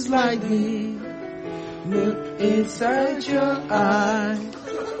demons like me, look inside your eye,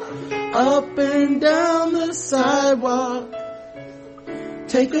 up and down the sidewalk.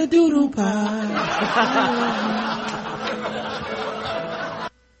 Take a doodle pie.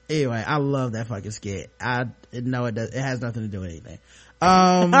 Anyway, I love that fucking skit. I know it does. It has nothing to do with anything.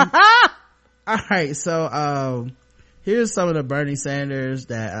 All right. So, here's some of the Bernie Sanders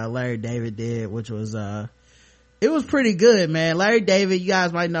that Larry David did, which was it was pretty good, man. Larry David, you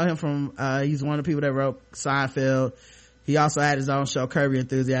guys might know him from he's one of the people that wrote Seinfeld. He also had his own show, Curb Your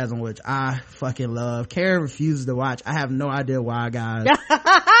Enthusiasm, which I fucking love. Karen refuses to watch. I have no idea why, guys.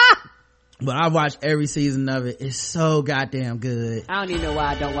 But I watched every season of it. It's so goddamn good. I don't even know why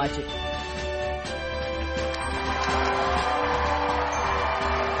I don't watch it.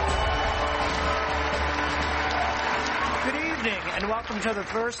 Good evening, and welcome to the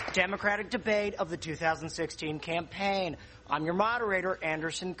first Democratic debate of the 2016 campaign. I'm your moderator,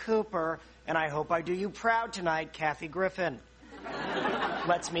 Anderson Cooper, and I hope I do you proud tonight, Kathy Griffin.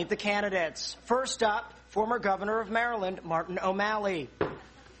 Let's meet the candidates. First up, former governor of Maryland, Martin O'Malley.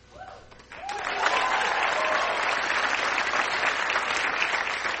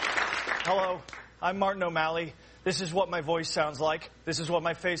 Hello, I'm Martin O'Malley. This is what my voice sounds like. This is what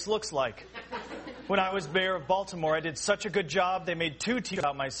my face looks like. When I was mayor of Baltimore, I did such a good job, they made 2 TVs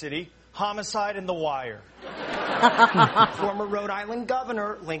about my city, Homicide and The Wire. Former Rhode Island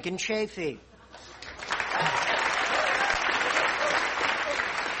governor, Lincoln Chafee.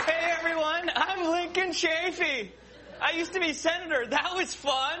 Hey everyone, I'm Lincoln Chafee. I used to be senator. That was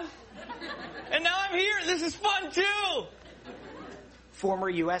fun. And now I'm here. This is fun too. Former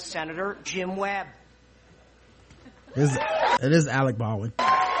U.S. Senator Jim Webb. It is Alec Baldwin.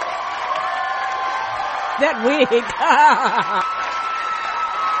 That wig.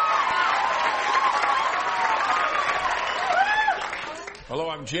 Hello,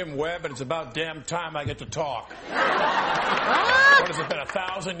 I'm Jim Webb, and it's about damn time I get to talk. What has it been,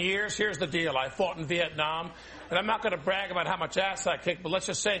 1,000 years? Here's the deal. I fought in Vietnam, and I'm not going to brag about how much ass I kicked, but let's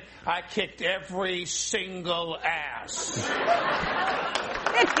just say I kicked every single ass.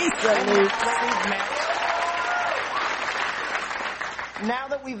 Now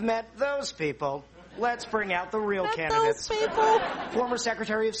that we've met those people, let's bring out the real candidates. Former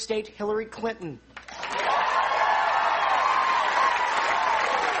Secretary of State Hillary Clinton.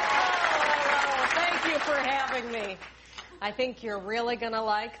 Thank you for having me. I think you're really going to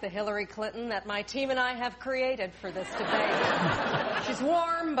like the Hillary Clinton that my team and I have created for this debate. She's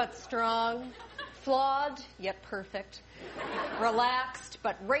warm but strong, flawed yet perfect, relaxed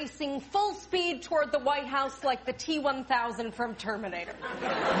but racing full speed toward the White House like the T-1000 from Terminator.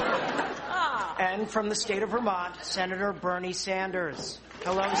 And from the state of Vermont, Senator Bernie Sanders.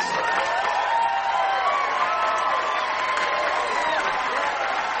 Hello.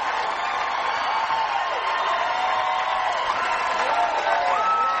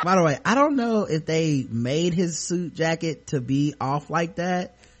 By the way, I don't know if they made his suit jacket to be off like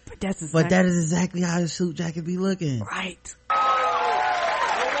that, but that is exactly how his suit jacket be looking. Right.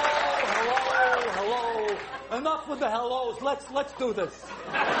 Hello. Enough with the hellos. Let's do this.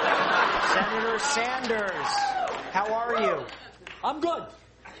 Senator Sanders, how are you? I'm good.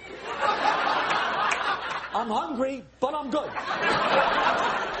 I'm hungry, but I'm good.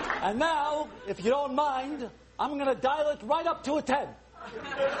 And now, if you don't mind, I'm going to dial it right up to a 10.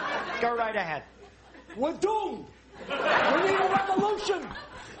 Go right ahead. We're doomed. We need a revolution.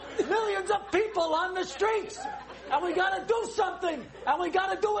 Millions of people on the streets. And we got to do something. And we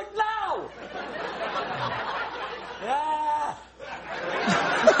got to do it now. Yeah.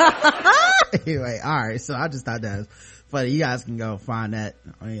 Anyway, all right. So I just thought that was funny. You guys can go find that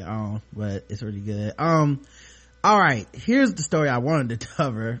on your own, but it's really good. All right. Here's the story I wanted to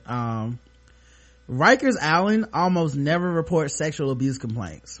cover. Rikers Island almost never reports sexual abuse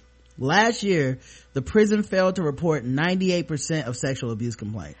complaints. Last year, the prison failed to report 98% of sexual abuse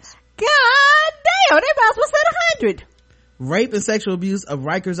complaints. God damn, they might as well said 100. Rape and sexual abuse of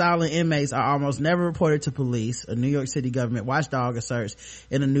Rikers Island inmates are almost never reported to police, a New York City government watchdog asserts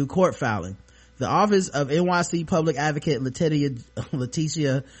in a new court filing. The office of NYC Public Advocate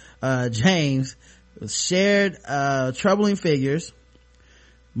Letitia James shared troubling figures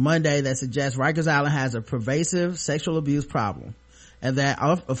Monday that suggests Rikers Island has a pervasive sexual abuse problem and that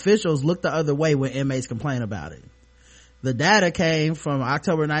officials look the other way when inmates complain about it. The data came from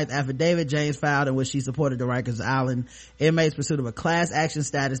October 9th affidavit James filed in which she supported the Rikers Island inmates' pursuit of a class action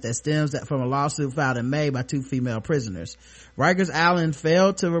status that stems from a lawsuit filed in May by 2 female prisoners. Rikers Island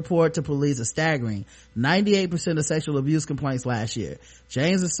failed to report to police a staggering 98% of sexual abuse complaints last year.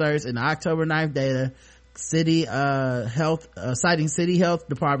 James asserts in the October 9th data city health citing city health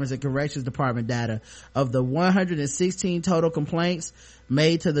departments and corrections department data. Of the 116 total complaints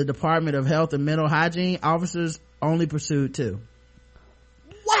made to the Department of Health and Mental Hygiene, officers only pursued 2.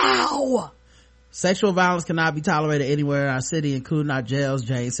 Wow. Sexual violence cannot be tolerated anywhere in our city, including our jails,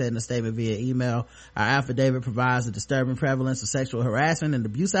 James said in a statement via email. Our affidavit provides a disturbing prevalence of sexual harassment and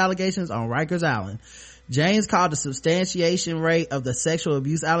abuse allegations on Rikers Island. James called the substantiation rate of the sexual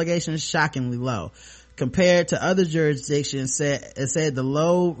abuse allegations shockingly low. Compared to other jurisdictions, it said the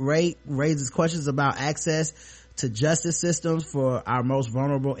low rate raises questions about access to justice systems for our most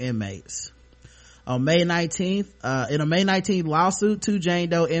vulnerable inmates. On May 19th, in a May 19th lawsuit, 2 Jane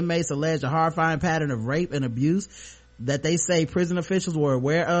Doe inmates alleged a horrifying pattern of rape and abuse that they say prison officials were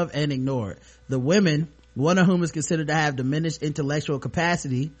aware of and ignored. The women, one of whom is considered to have diminished intellectual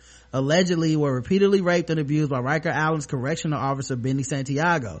capacity, allegedly were repeatedly raped and abused by Rikers Island's correctional officer Benny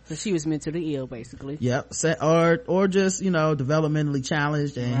Santiago. So she was mentally ill, basically. Yep. Or just, developmentally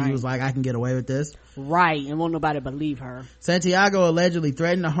challenged, and he was like, I can get away with this. Right, and won't nobody believe her. Santiago allegedly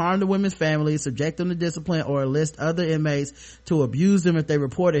threatened to harm the women's families, subject them to discipline, or enlist other inmates to abuse them if they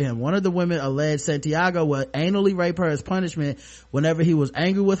reported him. One of the women alleged Santiago would anally rape her as punishment whenever he was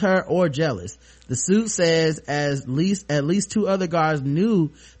angry with her or jealous. The suit says at least 2 other guards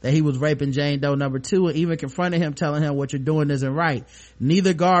knew that he was raping Jane Doe number 2 and even confronted him, telling him what you're doing isn't right.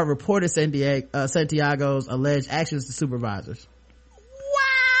 Neither guard reported Santiago's alleged actions to supervisors.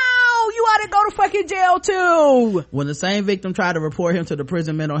 You ought to go to fucking jail too. When the same victim tried to report him to the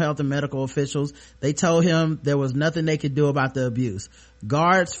prison mental health and medical officials, they told him there was nothing they could do about the abuse.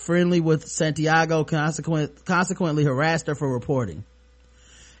 Guards friendly with Santiago consequently harassed her for reporting.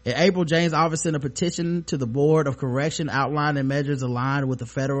 In April, Jane's office sent a petition to the Board of Correction outlining measures aligned with the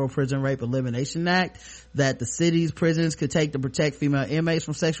Federal Prison Rape Elimination Act that the city's prisons could take to protect female inmates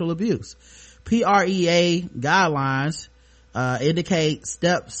from sexual abuse. PREA guidelines indicate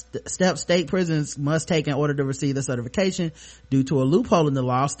steps state prisons must take in order to receive the certification. Due to a loophole in the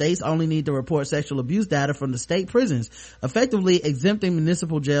law, states only need to report sexual abuse data from the state prisons, effectively exempting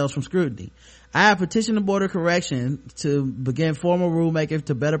municipal jails from scrutiny. I have petitioned the Board of Correction to begin formal rulemaking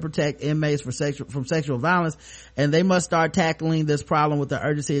to better protect inmates from sexual violence, and they must start tackling this problem with the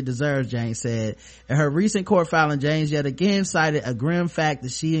urgency it deserves, Jane said. In her recent court filing, Jane yet again cited a grim fact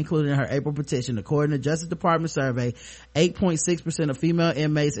that she included in her April petition. According to Justice Department survey, 8.6% of female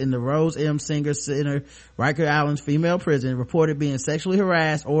inmates in the Rose M. Singer Center, Rikers Island's female prison, reported being sexually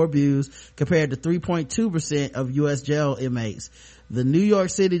harassed or abused, compared to 3.2% of U.S. jail inmates. The New York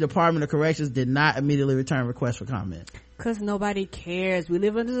City Department of Corrections did not immediately return requests for comment. Cause nobody cares. We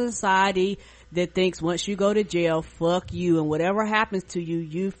live in a society that thinks once you go to jail, fuck you, and whatever happens to you,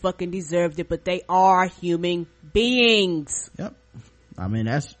 you fucking deserved it. But they are human beings. Yep. I mean,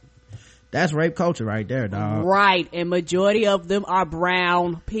 that's rape culture right there, dog. Right. And majority of them are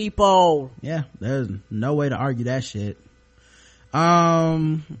brown people. Yeah. There's no way to argue that shit.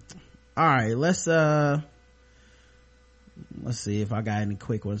 All right. Let's see if I got any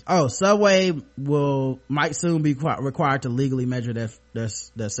quick ones. Subway might soon be required to legally measure their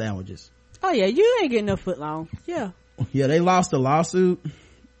sandwiches. Oh yeah, you ain't getting no foot long. Yeah, they lost the lawsuit,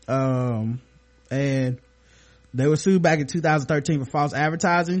 and they were sued back in 2013 for false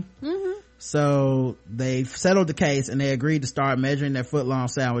advertising. Mm-hmm. So they settled the case and they agreed to start measuring their foot long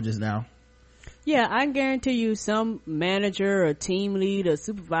sandwiches now. Yeah, I can guarantee you some manager or team lead or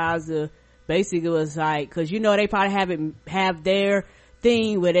supervisor basically was like, because they probably have their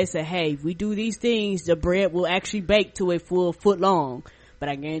thing where they say, hey, if we do these things, the bread will actually bake to a full foot long. But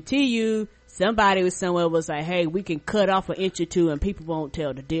I guarantee you somebody was somewhere was like, hey, we can cut off an inch or 2 and people won't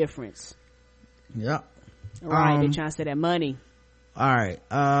tell the difference. Yep. Right. They're trying to say that money. All right.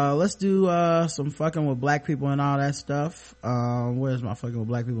 Let's do some fucking with black people and all that stuff. Where's my fucking with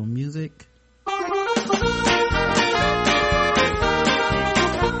black people music?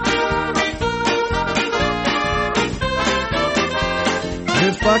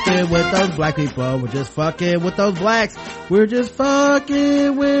 Just fucking with those black people. We're just fucking with those blacks. We're just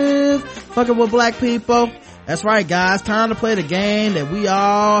fucking with black people. That's right, guys. Time to play the game that we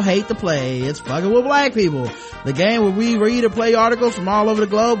all hate to play. It's fucking with black people. The game where we read and play articles from all over the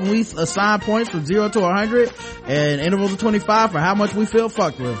globe and we assign points from 0 to 100 and intervals of 25 for how much we feel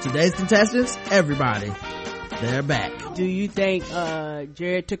fucked with. Today's contestants, everybody. They're back. Do you think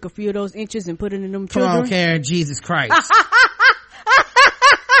Jared took a few of those inches and put it in them children? Come on, Karen. Jesus Christ.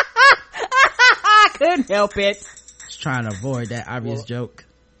 I couldn't help it. Just trying to avoid that obvious joke.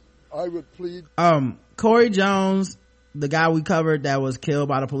 I would plead. Corey Jones, the guy we covered that was killed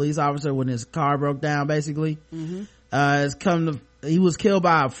by the police officer when his car broke down, basically, has come he was killed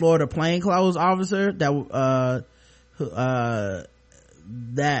by a Florida plainclothes officer that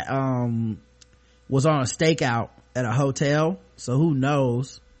was on a stakeout at a hotel. So who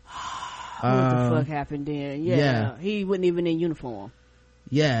knows what the fuck happened then? Yeah, he wasn't even in uniform.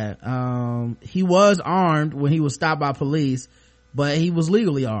 He was armed when he was stopped by police, but he was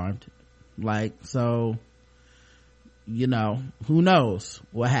legally armed. Like, so, you know, who knows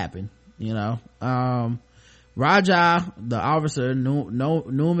what happened, you know. Raja, the officer,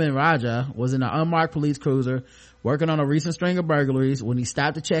 Newman Raja, was in an unmarked police cruiser working on a recent string of burglaries when he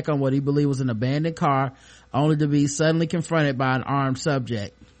stopped to check on what he believed was an abandoned car, only to be suddenly confronted by an armed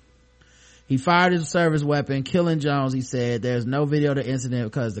subject. He fired his service weapon, killing Jones. He said there's no video of the incident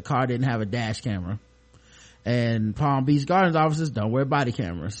because the car didn't have a dash camera. And Palm Beach Gardens officers don't wear body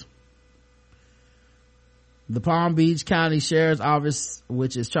cameras. The Palm Beach County Sheriff's Office,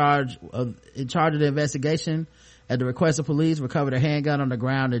 which is in charge of the investigation, at the request of police, recovered a handgun on the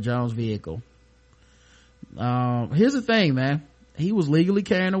ground in Jones' vehicle. Here's the thing, man. He was legally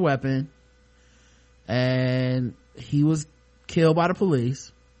carrying a weapon, and he was killed by the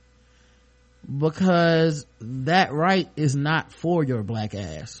police because that right is not for your black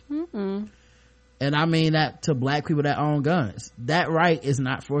ass. Mm-mm. And I mean that to black people that own guns. That right is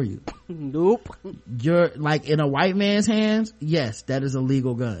not for you. Nope. You're like, in a white man's hands, yes, that is a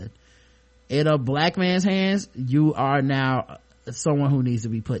legal gun. In a black man's hands, you are now someone who needs to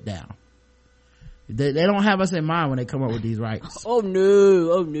be put down. They don't have us in mind when they come up with these rights. Oh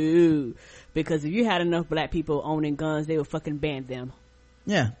no. Because if you had enough black people owning guns, they would fucking ban them.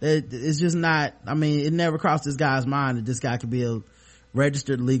 Yeah, it's just not, I mean, it never crossed this guy's mind that this guy could be a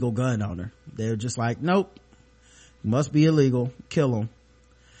registered legal gun owner. They're just like, nope, must be illegal, kill him.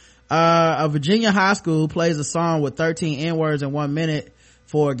 A Virginia high school plays a song with 13 N-words in 1 minute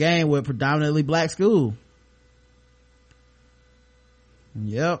for a game with predominantly black school.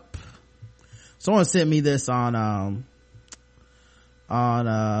 Yep. Someone sent me this on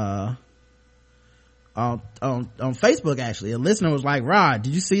Facebook, actually. A listener was like, Rod,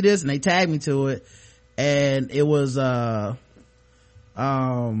 did you see this? And they tagged me to it, and it was a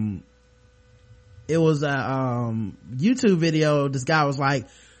YouTube video. This guy was like,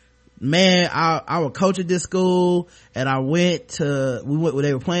 man, I was coach at this school, and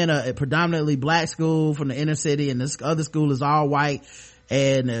they were playing a predominantly black school from the inner city, and this other school is all white,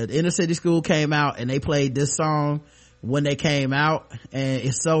 and the inner city school came out and they played this song when they came out, and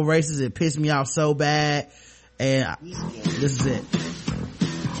it's so racist, it pissed me off so bad. And this is it.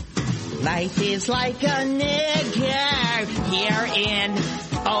 Life is like a nigger here in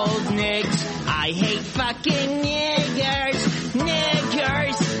Old Nicks. I hate fucking niggers.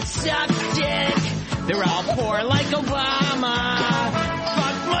 Niggers suck dick. They're all poor like Obama.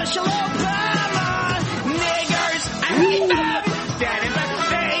 Fuck Michelle Obama. Niggers, I hate them.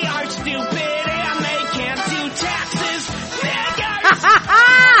 They are stupid and they can't do taxes. Niggers.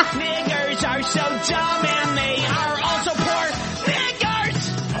 Niggers are so dumb and they are also poor. Niggers.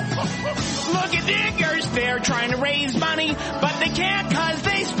 Look at niggers. They're trying to raise money, but they can't because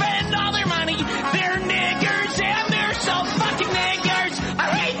they spend all their money. They're niggers and they're so fucking niggers.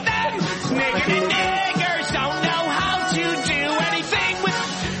 I hate them. Niggers and niggers don't know how to do anything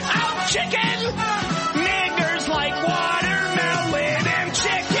without chicken. Niggers like watermelon and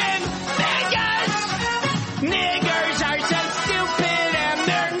chicken. Niggers. Niggers are so stupid and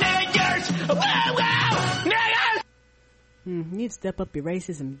they're niggers. Wow, wow. Niggers. You need to step up your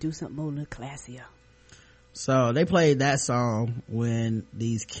racism and do something a little classier. So they played that song when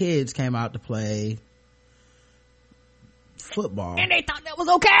these kids came out to play football, and they thought that was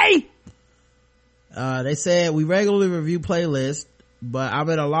okay. They said, we regularly review playlists, but I'm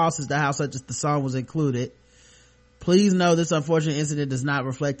at a loss as to how such as the song was included. Please know this unfortunate incident does not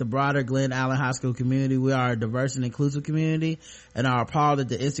reflect the broader Glen Allen High School community. We are a diverse and inclusive community and are appalled that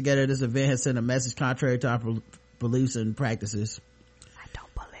the instigator of this event has sent a message contrary to our beliefs and practices. I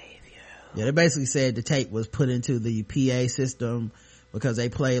don't believe you. Yeah, they basically said the tape was put into the PA system because they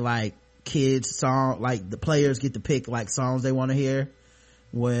play like kids song, like the players get to pick like songs they want to hear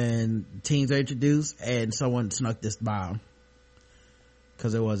when teams are introduced, and someone snuck this bomb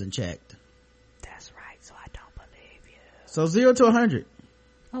because it wasn't checked. That's right, so I don't believe you. So 0 to 100.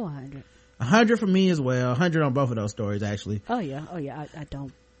 Oh, 100. 100 for me as well. 100 on both of those stories, actually. Oh yeah, I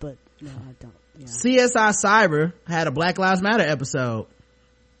don't, but no, I don't. Yeah. CSI Cyber had a Black Lives Matter episode.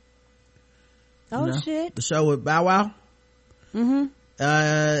 Oh, you know, shit. The show with Bow Wow.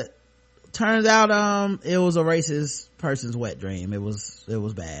 Turns out it was a racist person's wet dream. It was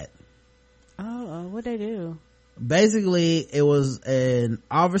bad. Oh, what'd they do? Basically, it was an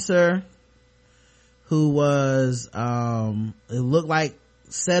officer who was it looked like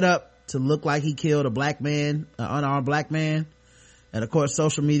set up to look like he killed a black man, an unarmed black man. And of course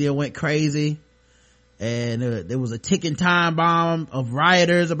social media went crazy, and there was a ticking time bomb of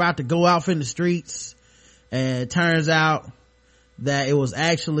rioters about to go off in the streets. And it turns out that it was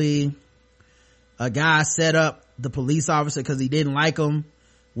actually a guy set up the police officer because he didn't like him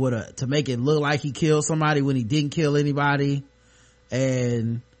to make it look like he killed somebody when he didn't kill anybody.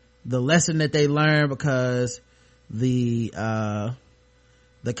 And the lesson that they learned, because the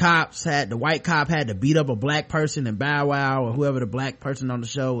white cop had to beat up a black person, and Bow Wow or whoever the black person on the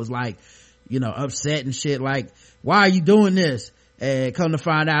show was like, upset and shit, like, why are you doing this? And come to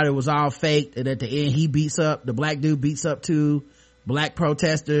find out it was all fake. And at the end the black dude beats up two black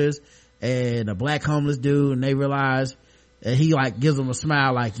protesters and a black homeless dude, and they realize, and he like gives them a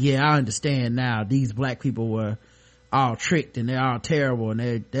smile like, yeah, I understand now, these black people were all tricked and they're all terrible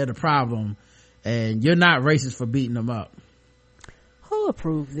and they're the problem, and you're not racist for beating them up. Who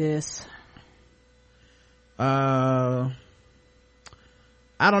approved this? I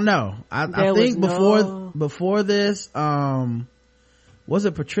don't know. I think before this, was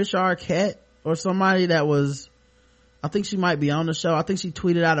it Patricia Arquette or somebody that was, I think she might be on the show. I think she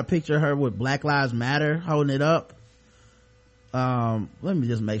tweeted out a picture of her with Black Lives Matter holding it up. Let me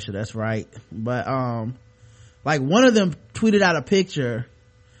just make sure that's right. But like one of them tweeted out a picture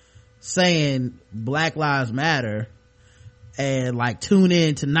saying Black Lives Matter and like tune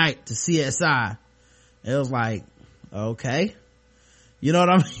in tonight to CSI. It was like, okay, you know what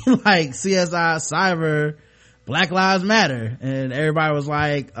I mean? Like CSI Cyber, Black Lives Matter, and everybody was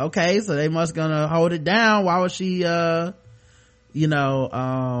like, okay, so they must gonna hold it down. Why would she why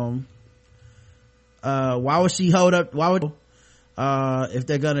would she hold up, if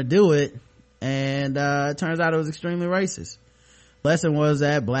they're gonna do it? And it turns out it was extremely racist. Lesson was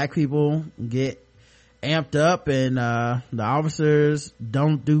that black people get amped up, and the officers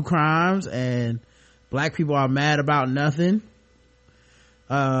don't do crimes, and black people are mad about nothing,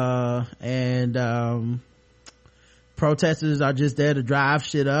 and protesters are just there to drive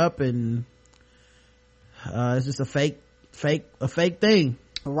shit up, and it's just a fake thing,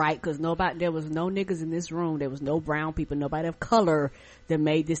 right? Because there was no niggas in this room, there was no brown people, nobody of color that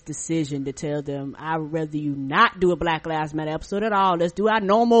made this decision to tell them, I'd rather you not do a Black Lives Matter episode at all, let's do our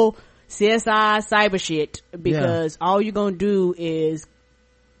normal CSI cyber shit, because all you're gonna do is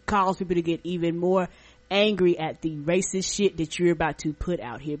cause people to get even more angry at the racist shit that you're about to put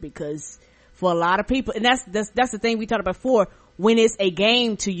out here. Because for a lot of people, and that's the thing we talked about before, when it's a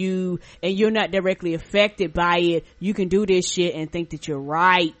game to you and you're not directly affected by it, you can do this shit and think that you're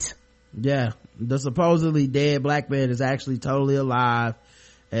right. The supposedly dead black man is actually totally alive,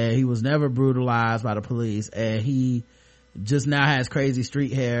 and he was never brutalized by the police, and he just now has crazy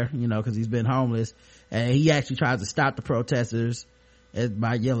street hair, because he's been homeless, and he actually tries to stop the protesters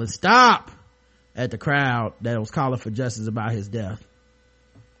by yelling stop at the crowd that was calling for justice about his death.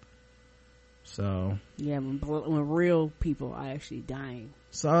 So yeah, when real people are actually dying.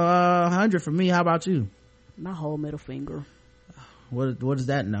 So 100 for me. How about you? My whole middle finger. What is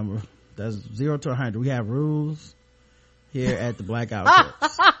that number? That's 0 to 100. We have rules here at the Blackout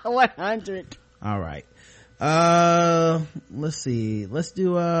Tips. 100. All right. Let's see, let's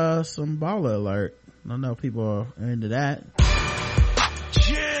do some baller alert. I know people are into that.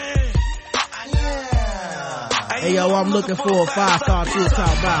 Hey yo, I'm looking for a 5-star shit to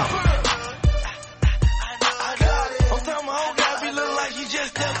talk about. Don't tell my whole guy be looking like he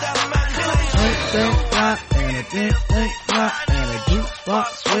just stepped out of my place. And a drink fly, and a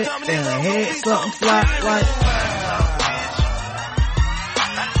jukebox wet, and a head something fly like.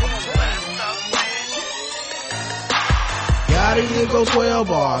 Gotti nigga 12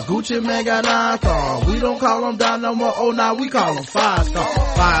 bar, Gucci man got 9 stars. We don't call them down no more, oh nah, we call them 5-star.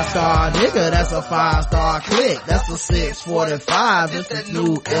 5-star nigga, that's a 5-star click. That's a 645, it's the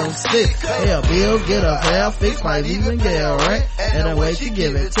new M6. Hell, bills get a hair fix, might even get a rent. And the way she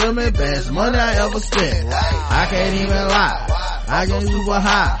give it to me, best money I ever spent. I can't even lie, I get super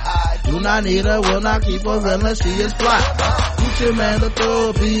high. Do not need her, will not keep her unless she is fly. Gucci man the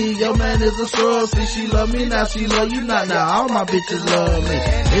throw B, your man is a stroll. See, she love me now, she love you not now. All my bitches love me.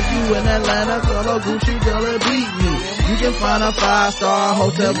 If you in Atlanta, call her Gucci, girl, it beat me. You can find a 5-star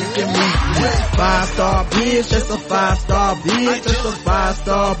hotel, you can meet me. 5-star bitch, that's a 5-star bitch. That's a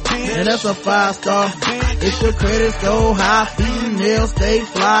 5-star bitch, and that's a 5-star bitch. If your credits go high, feet nails stay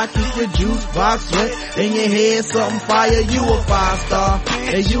fly, keep your juice box wet, in your head something fire. You a 5-star,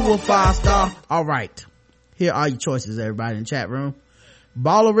 and you a 5-star. All right. Here are your choices, everybody in the chat room.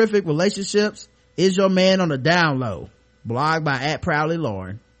 Ballerific relationships. Is your man on the down low? Blog by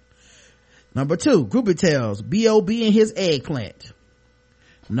 @ProudlyLauren. Number 2, Groupie Tales, B.O.B. and his eggplant.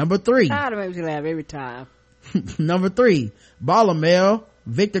 Number 3. That makes me laugh every time. Number 3, Baller Male,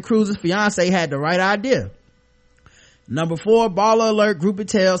 Victor Cruz's fiance had the right idea. Number 4, Baller Alert, Groupie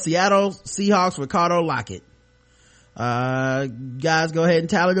Tales, Seattle Seahawks, Ricardo Lockett. Guys, go ahead and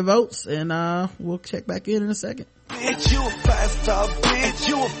tally the votes, and we'll check back in a second. Bitch, you a 5-star bitch.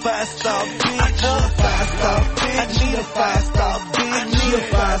 You a 5-star bitch. I want a 5-star bitch. I need a 5-star bitch. I need a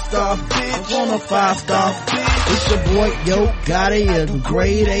 5-star bitch. I want a 5-star bitch. It's your boy Yo Gotti and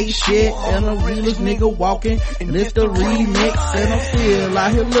grade A shit and a realest nigga walking, and it's the remix, and I'm still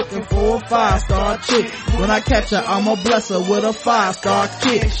out here looking for a 5-star chick. When I catch her, I'ma bless her with a 5-star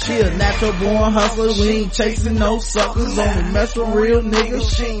kick. She a natural born hustler. We ain't chasing no suckers, only mess with real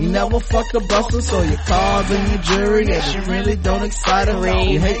niggas. You never fucked a buster, so your cars and your jury that you really don't excite her.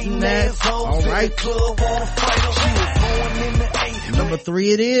 You hating that? Alright. Number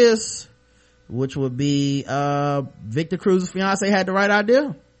 3 it is, which would be Victor Cruz's fiance had the right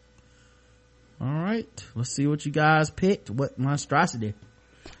idea. All right, let's see what you guys picked. What monstrosity?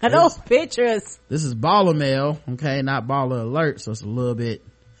 And those pictures. This is Baller Mail, okay, not Baller Alert, so it's a little bit,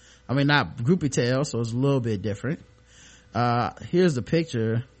 not Groupie Tale, so it's a little bit different. Here's the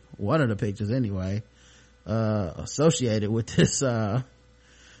picture, one of the pictures anyway, associated with this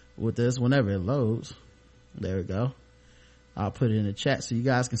whenever it loads. There we go. I'll put it in the chat so you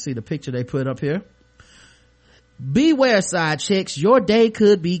guys can see the picture they put up here. Beware, side chicks, your day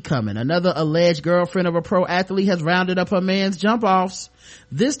could be coming. Another alleged girlfriend of a pro athlete has rounded up her man's jump offs.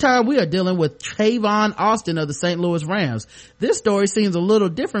 This time we are dealing with Tavon Austin of the St. Louis Rams. This story seems a little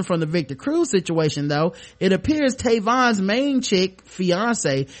different from the Victor Cruz situation though. It appears Tavon's main chick,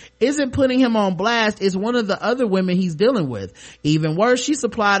 fiance, isn't putting him on blast. It's one of the other women he's dealing with. Even worse, she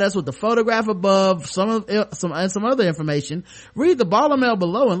supplied us with the photograph above, some other information. Read the Baller Mail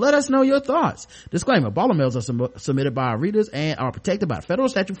below and let us know your thoughts. Disclaimer, Baller Mails are submitted by our readers and are protected by Federal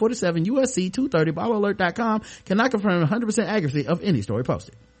Statute 47 USC 230. BallerAlert.com cannot confirm 100% accuracy of any story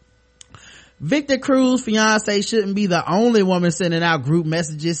posted. Victor Cruz fiance shouldn't be the only woman sending out group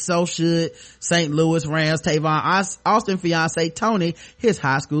messages. So should St. Louis Rams Tavon Austin fiance Tony, his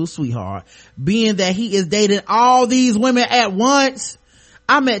high school sweetheart. Being that he is dating all these women at once.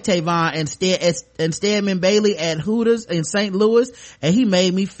 I met Tavon and Stedman Bailey at Hooters in St. Louis, and he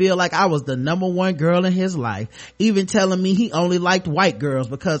made me feel like I was the number one girl in his life, even telling me he only liked white girls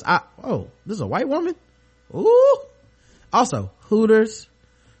because this is a white woman? Ooh. Also, Hooters.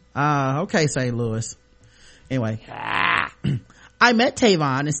 Okay, St. Louis. Anyway. I met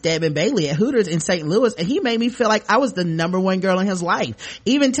Tavon and Stedman Bailey at Hooters in St. Louis, and he made me feel like I was the number one girl in his life,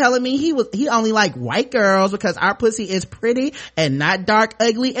 even telling me he only liked white girls because our pussy is pretty and not dark,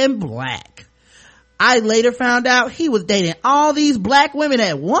 ugly, and black. I later found out he was dating all these black women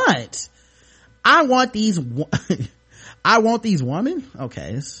at once. I want these women.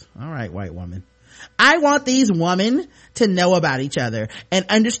 Okay, all right, white woman. I want these women to know about each other and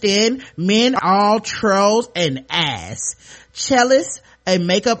understand men are all trolls and ass. Cellist, a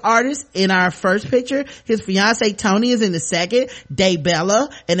makeup artist, in our first picture. His fiance Tony is in the second.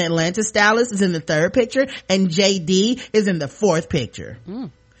 Daybella, an Atlanta stylist, is in the third picture, and JD is in the fourth picture.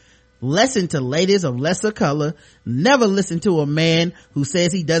 Lesson to ladies of lesser color: never listen to a man who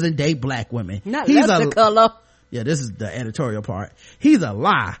says he doesn't date black women. He's lesser color. Yeah, this is the editorial part. He's a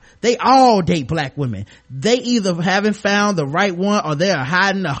lie. They all date black women. They either haven't found the right one or they are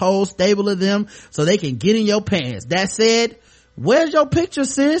hiding a whole stable of them so they can get in your pants. That said, where's your picture,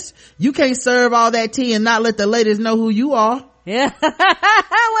 sis? You can't serve all that tea and not let the ladies know who you are. Yeah. What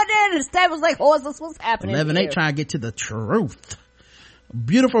then? The stable's like horses. What's happening 11-8 trying to get to the truth.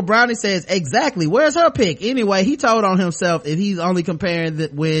 Beautiful Brownie says, exactly. Where's her pic? Anyway, he told on himself if he's only comparing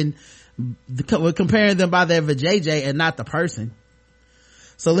comparing them by their vajayjay and not the person.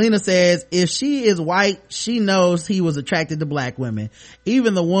 Selena says, if she is white, she knows he was attracted to black women.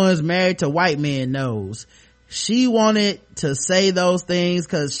 Even the ones married to white men knows. She wanted to say those things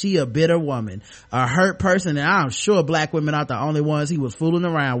because she a bitter woman, a hurt person, and I'm sure black women aren't the only ones he was fooling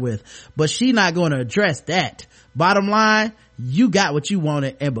around with. But she not going to address that. Bottom line, you got what you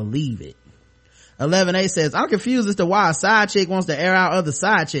wanted and believe it. 11-8 says, I'm confused as to why a side chick wants to air out other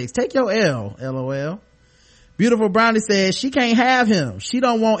side chicks. Take your L, LOL. Beautiful Brownie says she can't have him. She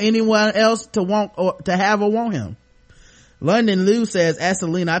don't want anyone else to want or to have or want him. London Lou says, as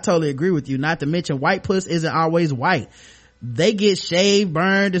Selena, I totally agree with you. Not to mention white puss isn't always white. They get shaved,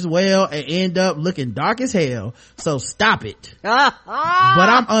 burned as well, and end up looking dark as hell. So stop it. But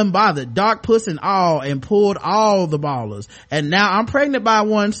I'm unbothered. Dark puss and all, and pulled all the ballers. And now I'm pregnant by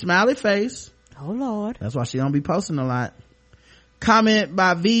one, smiley face. Oh Lord. That's why she don't be posting a lot. Comment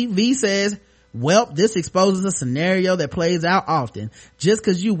by V says, well, this exposes a scenario that plays out often. Just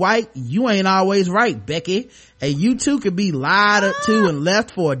cause you white, you ain't always right, Becky. And you too could be lied to and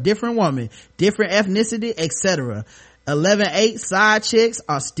left for a different woman, different ethnicity, etc. 11-8 side chicks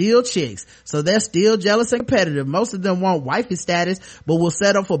are still chicks, so they're still jealous and competitive. Most of them want wifey status, but will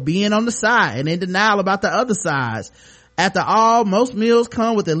settle for being on the side and in denial about the other sides. After all, most meals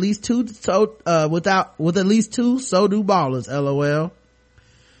come with at least two so do ballers, lol.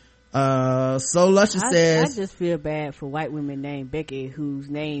 So Luscious says, I just feel bad for white women named Becky whose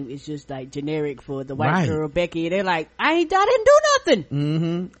name is just like generic for the white girl Becky. They're like, I didn't do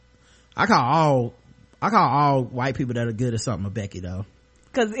nothing. I call all white people that are good at something a Becky though,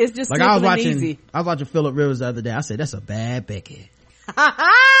 because it's just like I was watching Phillip Rivers the other day. I said that's a bad Becky.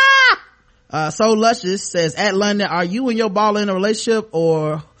 So Luscious says, at London, are you and your baller in a relationship,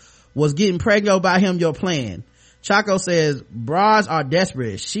 or was getting pregnant by him your plan? Chaco says, bras are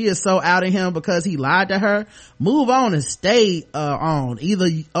desperate. She is so out of him because he lied to her. Move on and stay on. Either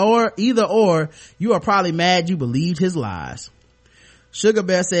or you are probably mad you believed his lies. Sugar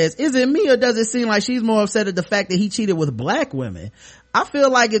Bear says, is it me or does it seem like she's more upset at the fact that he cheated with black women? I feel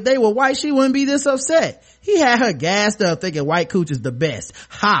like if they were white, she wouldn't be this upset. He had her gassed up thinking white cooch is the best.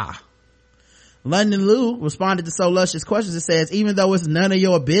 Ha! London Lou responded to So Luscious questions and says, even though it's none of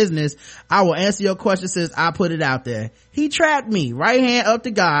your business, I will answer your question since I put it out there. He trapped me. Right hand up to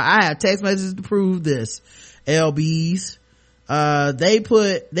God. I have text messages to prove this. LBs.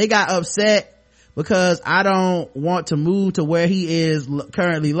 They got upset because I don't want to move to where he is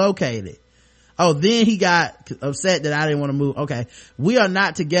currently located. Oh, then he got upset that I didn't want to move. Okay. We are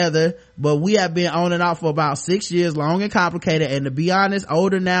not together, but we have been on and off for about 6 years, long and complicated. And to be honest,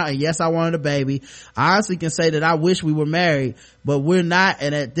 older now, and yes, I wanted a baby. I honestly can say that I wish we were married, but we're not.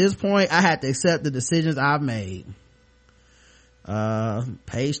 And at this point, I had to accept the decisions I've made.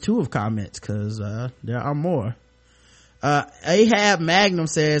 Page 2 of comments, cause, there are more. Ahab Magnum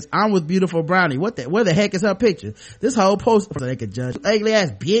says, I'm with beautiful brownie. Where the heck is her picture? This whole post, so they could judge. Ugly ass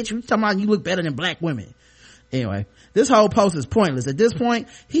bitch, you talking about you look better than black women. Anyway, this whole post is pointless. At this point,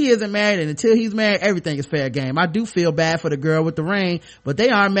 he isn't married, and until he's married, everything is fair game. I do feel bad for the girl with the ring, but they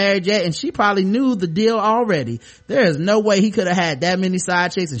aren't married yet, and she probably knew the deal already. There is no way he could have had that many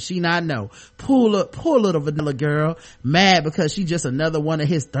side chicks and she not know. Poor little vanilla girl, mad because she just another one of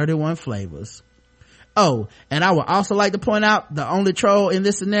his 31 flavors. Oh, and I would also like to point out the only troll in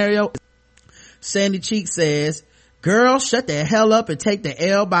this scenario. Sandy Cheek says, girl, shut the hell up and take the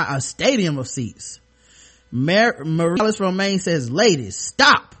L by a stadium of seats. Morales Romaine says, ladies,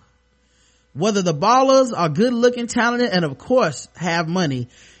 stop. Whether the ballers are good looking, talented, and of course have money,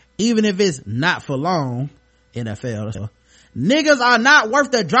 even if it's not for long, NFL, niggas are not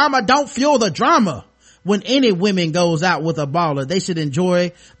worth the drama. Don't fuel the drama. When any women goes out with a baller, they should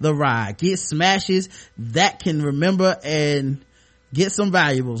enjoy the ride, get smashes that can remember, and get some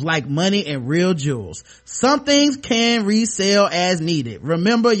valuables like money and real jewels. Some things can resell as needed.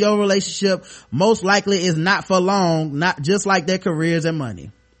 Remember, your relationship most likely is not for long, not just like their careers and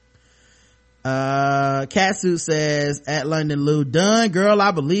money. Catsuit says, at London Lou, done girl, I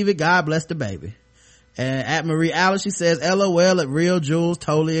believe it, God bless the baby. And at Marie Allen, she says, LOL at real jewels,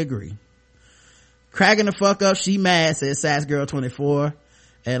 totally agree. Cracking the fuck up, she mad, says Sass Girl 24.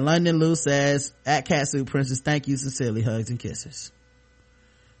 And London Lou says, at Catsuit Princess, thank you sincerely, hugs and kisses.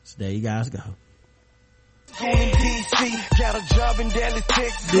 So there you guys go. Going in DC, got a job in Dallas,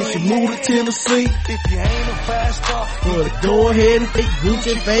 Texas. Did you move to Tennessee? If you ain't a fast star, go ahead and take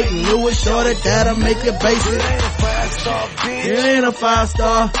Gucci, fake Louis, shorty, that'll make you basic. It ain't a 5-star bitch. It ain't a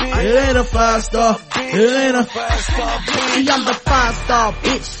 5-star. It ain't a 5-star. It ain't a 5-star bitch. I'm the 5-star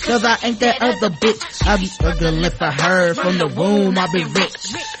bitch, cause I ain't that other bitch. I be struggling for her, from the womb I be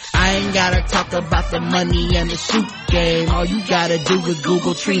rich. I ain't gotta talk about the money and the shoot game. All you gotta do is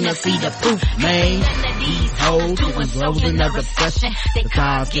Google Trina, see the proof, man. These hoes getting rolling of depression. The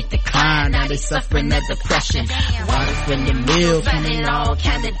cars get declined, now they suffering of depression. While they spending meals, spending all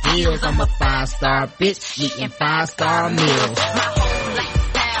kind of deals. I'm a 5-star bitch, eating 5-star meals.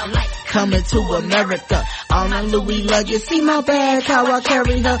 Coming to America on a Louis luggage. See my bag, how I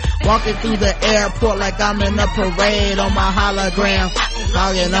carry her. Walking through the airport like I'm in a parade on my hologram.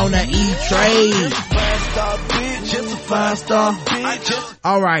 Logging on the E-Trade. 5-star bitch, just a 5-star bitch.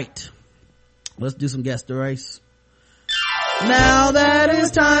 Alright, let's do some guess the race. Now that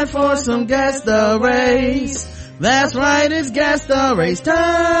it's time for some guess the race. That's right, it's guess the race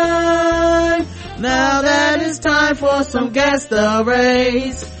time. Now that it's time for some guess the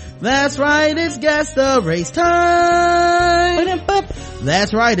race. That's right, it's Guess the Race time.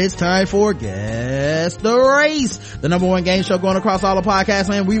 That's right, it's time for Guess the Race, the number one game show going across all of podcast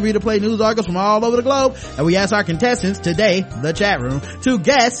land. We read and play news articles from all over the globe, and we ask our contestants, today, the chat room, to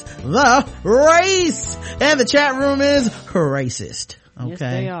guess the race. And the chat room is racist. Okay. Yes,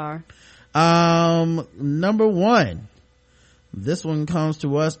 they are. Number one. This one comes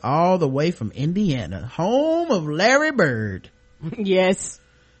to us all the way from Indiana, home of Larry Bird. Yes.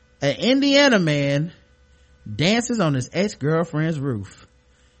 An Indiana man dances on his ex-girlfriend's roof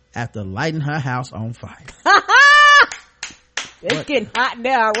after lighting her house on fire. It's getting hot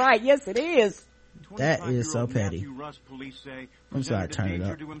now, right? Yes, it is. That is so petty. I'm sorry, turn it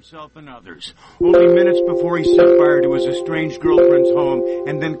up. To himself and others. Only minutes before he set fire to his estranged girlfriend's home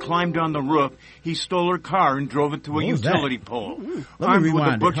and then climbed on the roof, he stole her car and drove it to a utility pole. Armed with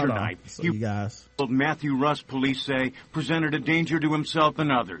a butcher knife, Matthew Russ, police say, presented a danger to himself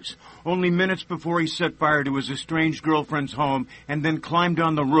and others. Only minutes before he set fire to his estranged girlfriend's home and then climbed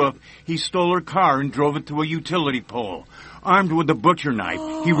on the roof, he stole her car and drove it to a utility pole. Armed with a butcher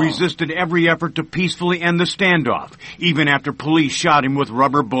knife, he resisted every effort to peacefully end the standoff, even after police shot him with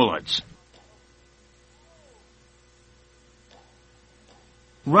rubber bullets.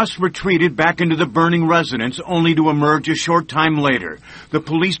 Russ retreated back into the burning residence only to emerge a short time later. The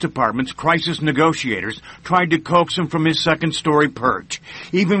police department's crisis negotiators tried to coax him from his second-story perch.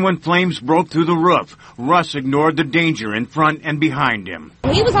 Even when flames broke through the roof, Russ ignored the danger in front and behind him.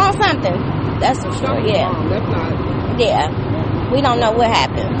 He was on something, that's for sure, yeah. Yeah, we don't know what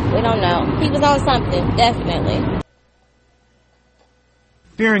happened. We don't know. He was on something, definitely.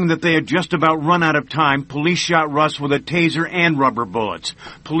 Fearing that they had just about run out of time, police shot Russ with a taser and rubber bullets.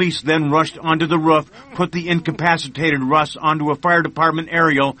 Police then rushed onto the roof, put the incapacitated Russ onto a fire department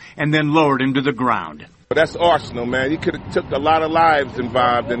aerial, and then lowered him to the ground. That's arsenal, man. He could have took a lot of lives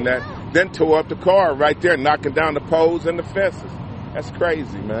involved in that, then tore up the car right there, knocking down the poles and the fences. That's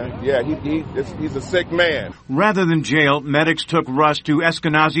crazy, man. Yeah, he's a sick man. Rather than jail, medics took Russ to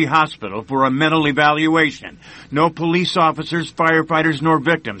Eskenazi Hospital for a mental evaluation. No police officers, firefighters, nor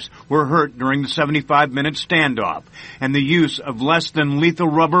victims were hurt during the 75-minute standoff, and the use of less than lethal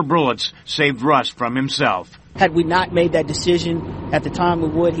rubber bullets saved Russ from himself. Had we not made that decision at the time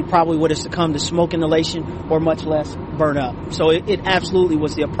he probably would have succumbed to smoke inhalation or much less burn up. So it absolutely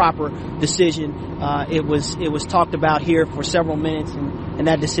was the proper decision. It was talked about here for several minutes, and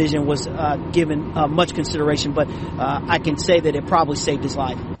that decision was given much consideration, but I can say that it probably saved his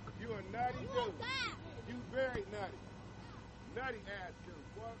life. You're a nutty dude. You very nutty. Nutty ass dude.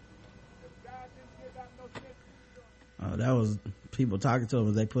 What? If God didn't give out no sense. That was people talking to him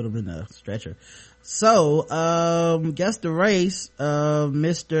as they put him in the stretcher. So, guess the race of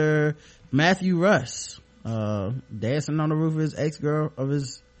Mr. Matthew Russ, dancing on the roof of his ex-girl of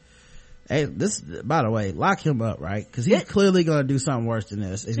his, this, by the way, lock him up, right? Cause he's clearly gonna do something worse than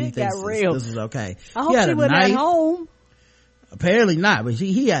this if he thinks this is okay. I hope she wasn't at home. Apparently not, but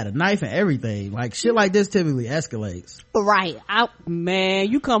he had a knife and everything. Like, shit like this typically escalates. Right. Man,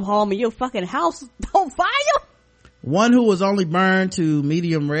 you come home and your fucking house on fire? One who was only burned to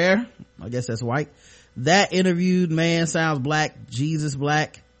medium rare, I guess that's white. That interviewed man sounds black, Jesus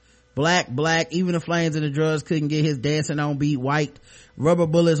black, even the flames and the drugs couldn't get his dancing on beat white, rubber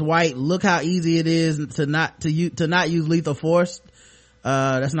bullets white. Look how easy it is to not use lethal force.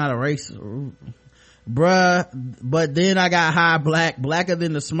 That's not a race, bruh. But then I got high blacker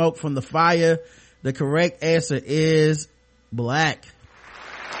than the smoke from the fire. The correct answer is black.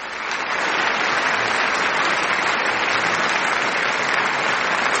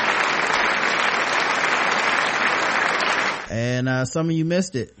 And some of you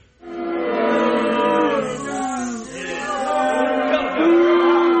missed it.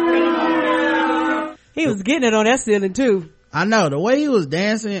 He was getting it on that ceiling too. I know, the way he was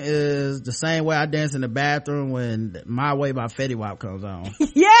dancing is the same way I dance in the bathroom when My Way by Fetty Wap comes on.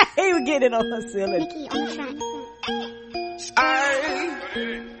 Yeah, he was getting it on the ceiling.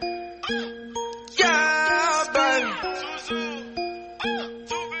 Yeah, baby.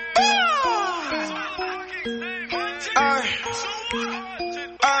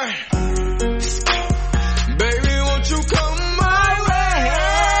 Baby, won't you come my way?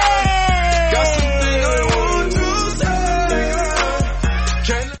 Got something I want to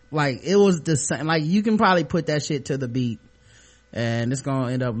say. Like, it was the same. Like, you can probably put that shit to the beat and it's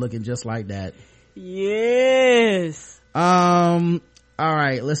gonna end up looking just like that. Yes. All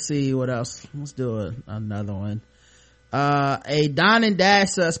right, let's see what else. Let's do another one. A Dine and Dash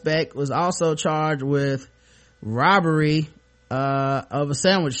suspect was also charged with robbery of a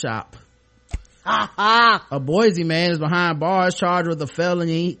sandwich shop. A Boise man is behind bars charged with a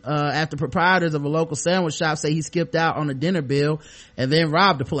felony after proprietors of a local sandwich shop say he skipped out on a dinner bill and then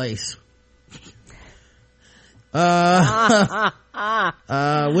robbed the place.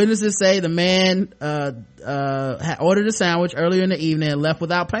 Witnesses say the man had ordered a sandwich earlier in the evening and left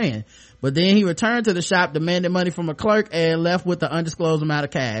without paying, but then he returned to the shop, demanded money from a clerk, and left with the undisclosed amount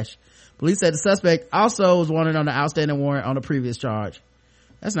of cash. Police said the suspect also was wanted on the outstanding warrant on a previous charge.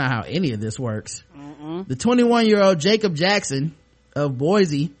 That's not how any of this works. The 21-year-old Jacob Jackson of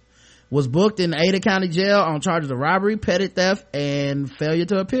Boise was booked in Ada County Jail on charges of robbery, petty theft, and failure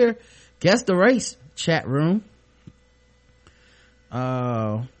to appear. Guess the race, chat room.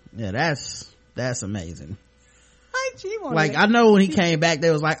 Yeah, that's amazing. Like, I know when he came back,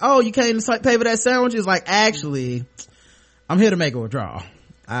 they was like, oh, you came to pay for that sandwich? He was like, actually, I'm here to make a withdrawal.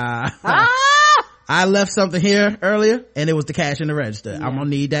 I left something here earlier and it was the cash in the register. Yeah. I'm gonna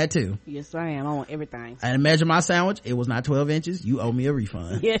need that too. Yes, I am. I want everything. I didn't measure my sandwich. It was not 12 inches. You owe me a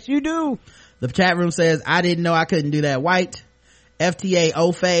refund. Yes, you do. The chat room says, I didn't know I couldn't do that. White. FTA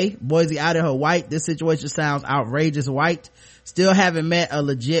Ofe, Boise, Idaho. White. This situation sounds outrageous. White. Still haven't met a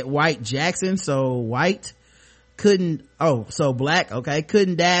legit white Jackson. So white so black. Okay.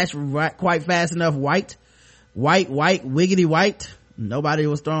 Couldn't dash quite fast enough. White, wiggity white. Nobody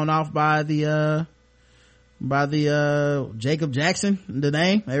was thrown off by the Jacob Jackson, the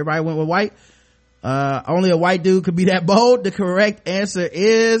name. Everybody went with white. Only a white dude could be that bold. The correct answer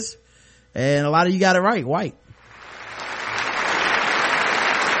is, and a lot of you got it right, white.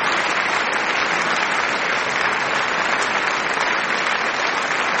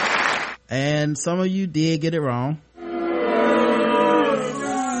 And some of you did get it wrong.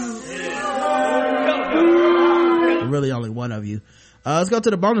 Really only one of you. Let's go to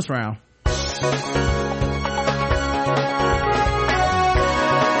the bonus round.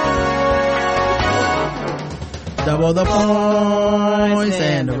 Double the points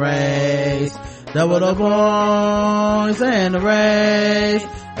and the race. Double the points and the race.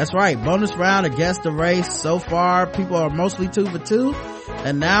 That's right. Bonus round against the race. So far, people are mostly 2 for 2.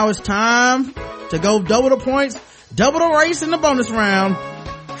 And now it's time to go double the points, double the race in the bonus round.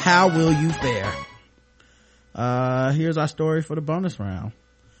 How will you fare? Here's our story for the bonus round.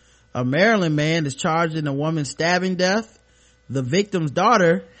 A Maryland man is charged in a woman's stabbing death. The victim's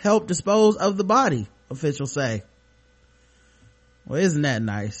daughter helped dispose of the body, officials say. Well, isn't that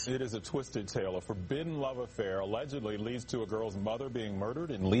nice? It is a twisted tale. A forbidden love affair allegedly leads to a girl's mother being murdered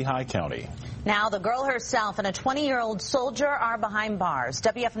in Lehigh County. Now the girl herself and a 20-year-old soldier are behind bars.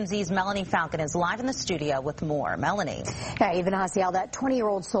 WFMZ's Melanie Falcon is live in the studio with more. Melanie. Yeah, even Hasiel, that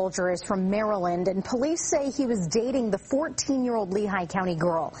 20-year-old soldier is from Maryland, and police say he was dating the 14-year-old Lehigh County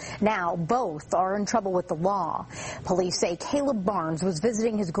girl. Now both are in trouble with the law. Police say Caleb Barnes was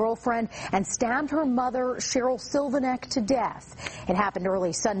visiting his girlfriend and stabbed her mother, Cheryl Silvanek, to death. It happened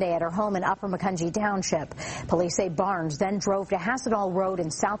early Sunday at her home in Upper Macungie Township. Police say Barnes then drove to Hassedall Road in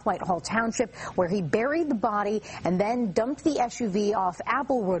South Whitehall Township, where he buried the body and then dumped the SUV off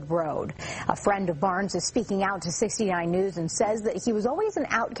Applewood Road. A friend of Barnes is speaking out to 69 News and says that he was always an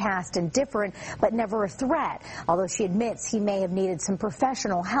outcast and different, but never a threat, although she admits he may have needed some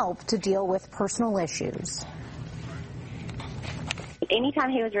professional help to deal with personal issues. Anytime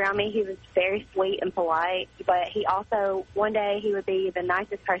he was around me, he was very sweet and polite, but he also, one day he would be the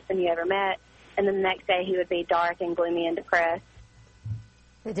nicest person you ever met, and then the next day he would be dark and gloomy and depressed.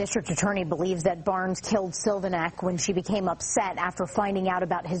 The district attorney believes that Barnes killed Silvanek when she became upset after finding out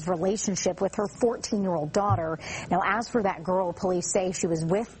about his relationship with her 14-year-old daughter. Now, as for that girl, police say she was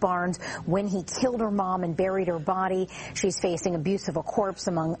with Barnes when he killed her mom and buried her body. She's facing abuse of a corpse,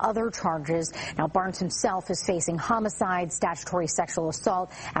 among other charges. Now, Barnes himself is facing homicide, statutory sexual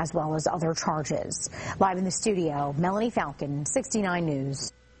assault, as well as other charges. Live in the studio, Melanie Falcon, 69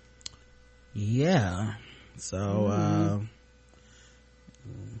 News. Yeah. So,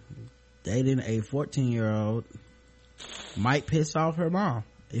 dating a 14-year-old might piss off her mom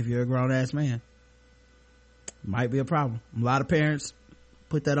if you're a grown-ass man. Might be a problem. A lot of parents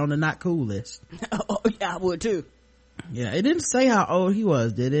put that on the not cool list. Oh, yeah, I would too. Yeah, it didn't say how old he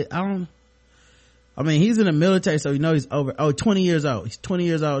was, did it? I mean, he's in the military, so you know he's over, 20 years old. He's 20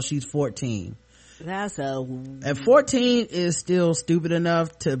 years old, she's 14. And 14 is still stupid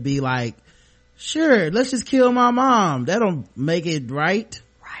enough to be like, sure, let's just kill my mom. That'll make it right.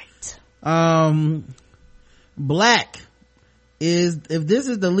 Black is, if this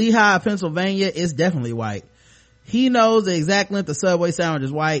is the Lehigh, Pennsylvania, it's definitely white. He knows the exact length of Subway sandwich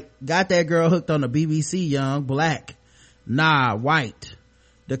is white. Got that girl hooked on the BBC Young. Black. Nah, white.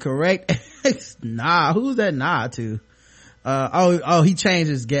 The correct, nah, who's that nah to? He changed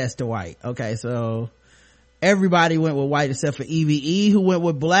his guess to white. Okay, so everybody went with white except for EVE, who went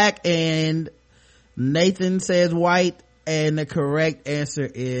with black, and Nathan says white, and the correct answer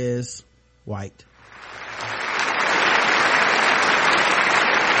is white.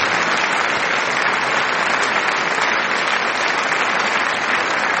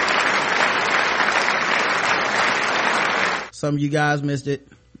 Some of you guys missed it.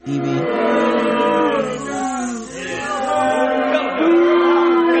 Evie.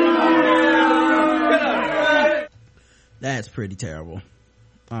 That's pretty terrible.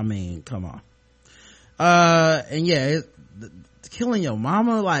 I mean, come on. And yeah, killing your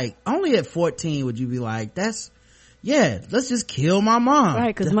mama, like, only at 14 would you be like, let's just kill my mom.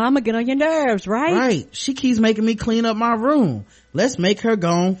 Right, cause mama get on your nerves, right? Right. She keeps making me clean up my room. Let's make her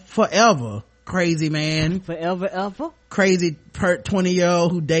gone forever. Crazy man. Forever, ever? Crazy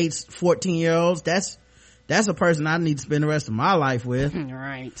 20-year-old who dates 14-year-olds. That's a person I need to spend the rest of my life with.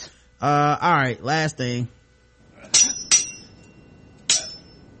 Right. All right, last thing.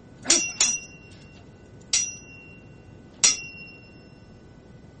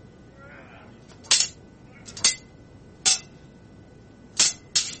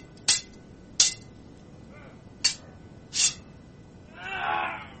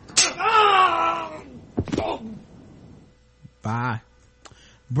 Bye.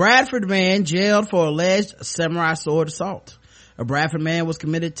 Bradford man jailed for alleged samurai sword assault. A Bradford man was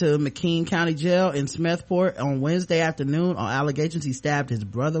committed to McKean County Jail in Smethport on Wednesday afternoon on allegations he stabbed his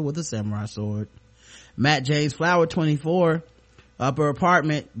brother with a samurai sword. Matt James Flower, 24, upper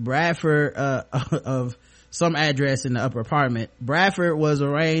apartment, Bradford, of some address in the upper apartment. Bradford was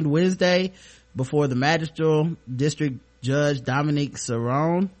arraigned Wednesday before the Magistrate District Judge Dominique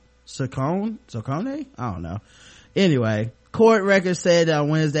Saccone? I don't know. Anyway, court records said on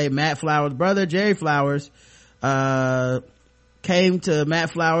Wednesday Matt Flowers' brother Jerry Flowers came to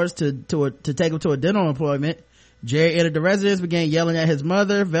Matt Flowers to take him to a dental appointment. Jerry entered the residence, began yelling at his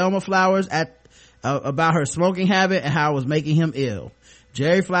mother Velma Flowers about her smoking habit and how it was making him ill.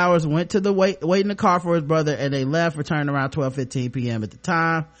 Jerry Flowers went to wait in the car for his brother, and they left, returned around 12:15 p.m. at the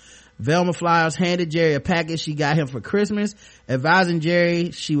time. Velma Flowers handed Jerry a package she got him for Christmas, advising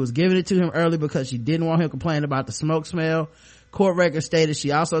Jerry she was giving it to him early because she didn't want him complaining about the smoke smell. Court records stated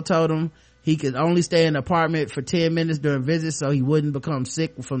she also told him he could only stay in the apartment for 10 minutes during visits so he wouldn't become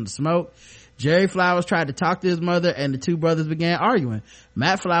sick from the smoke. Jerry Flowers tried to talk to his mother, and the two brothers began arguing.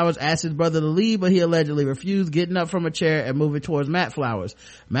 Matt Flowers asked his brother to leave, but he allegedly refused, getting up from a chair and moving towards Matt Flowers.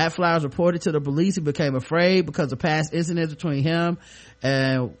 Matt Flowers reported to the police he became afraid because of past incidents between them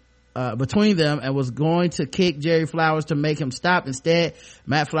and was going to kick Jerry Flowers to make him stop. Instead,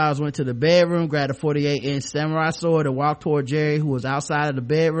 Matt Flowers went to the bedroom, grabbed a 48-inch samurai sword, and walked toward Jerry, who was outside of the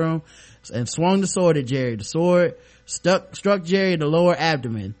bedroom, and swung the sword at Jerry. The sword struck Jerry in the lower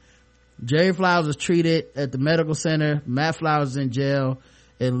abdomen. Jerry Flowers was treated at the medical center. Matt Flowers is in jail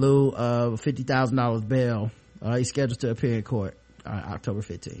in lieu of $50,000 bail. He's scheduled to appear in court October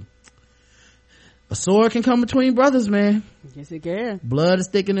 15th. A sword can come between brothers, man. Yes, it can. Blood is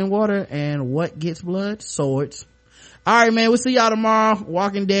thicker than water, and what gets blood? Swords. All right, man, we'll see y'all tomorrow.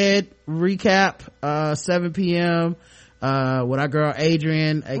 Walking Dead recap, 7 p.m. With our girl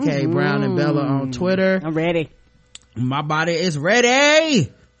Adrian, aka Brown and Bella, on Twitter. I'm ready. My body is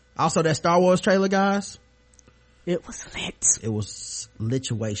ready. Also, that Star Wars trailer, guys. It was lit. It was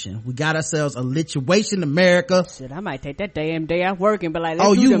lituation. We got ourselves a lituation, America. Shit, I might take that damn day off working, but like,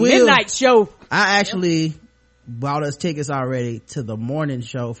 let's do you the will. midnight show. I actually bought us tickets already to the morning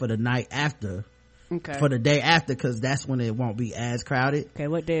show for the night after. Okay. For the day after, because that's when it won't be as crowded. Okay,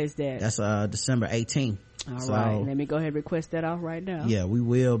 what day is that? That's December 18th. All right, let me go ahead and request that off right now. Yeah, we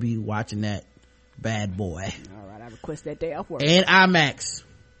will be watching that bad boy. All right, I request that day off work. And IMAX.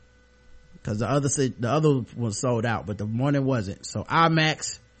 Because the other was sold out, but the morning wasn't. So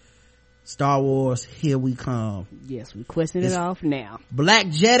IMAX, Star Wars, here we come. Yes, requesting it off now. Black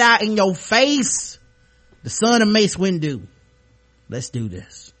Jedi in your face, the son of Mace Windu. Let's do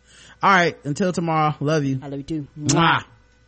this. All right, until tomorrow, love you. I love you too. Mwah.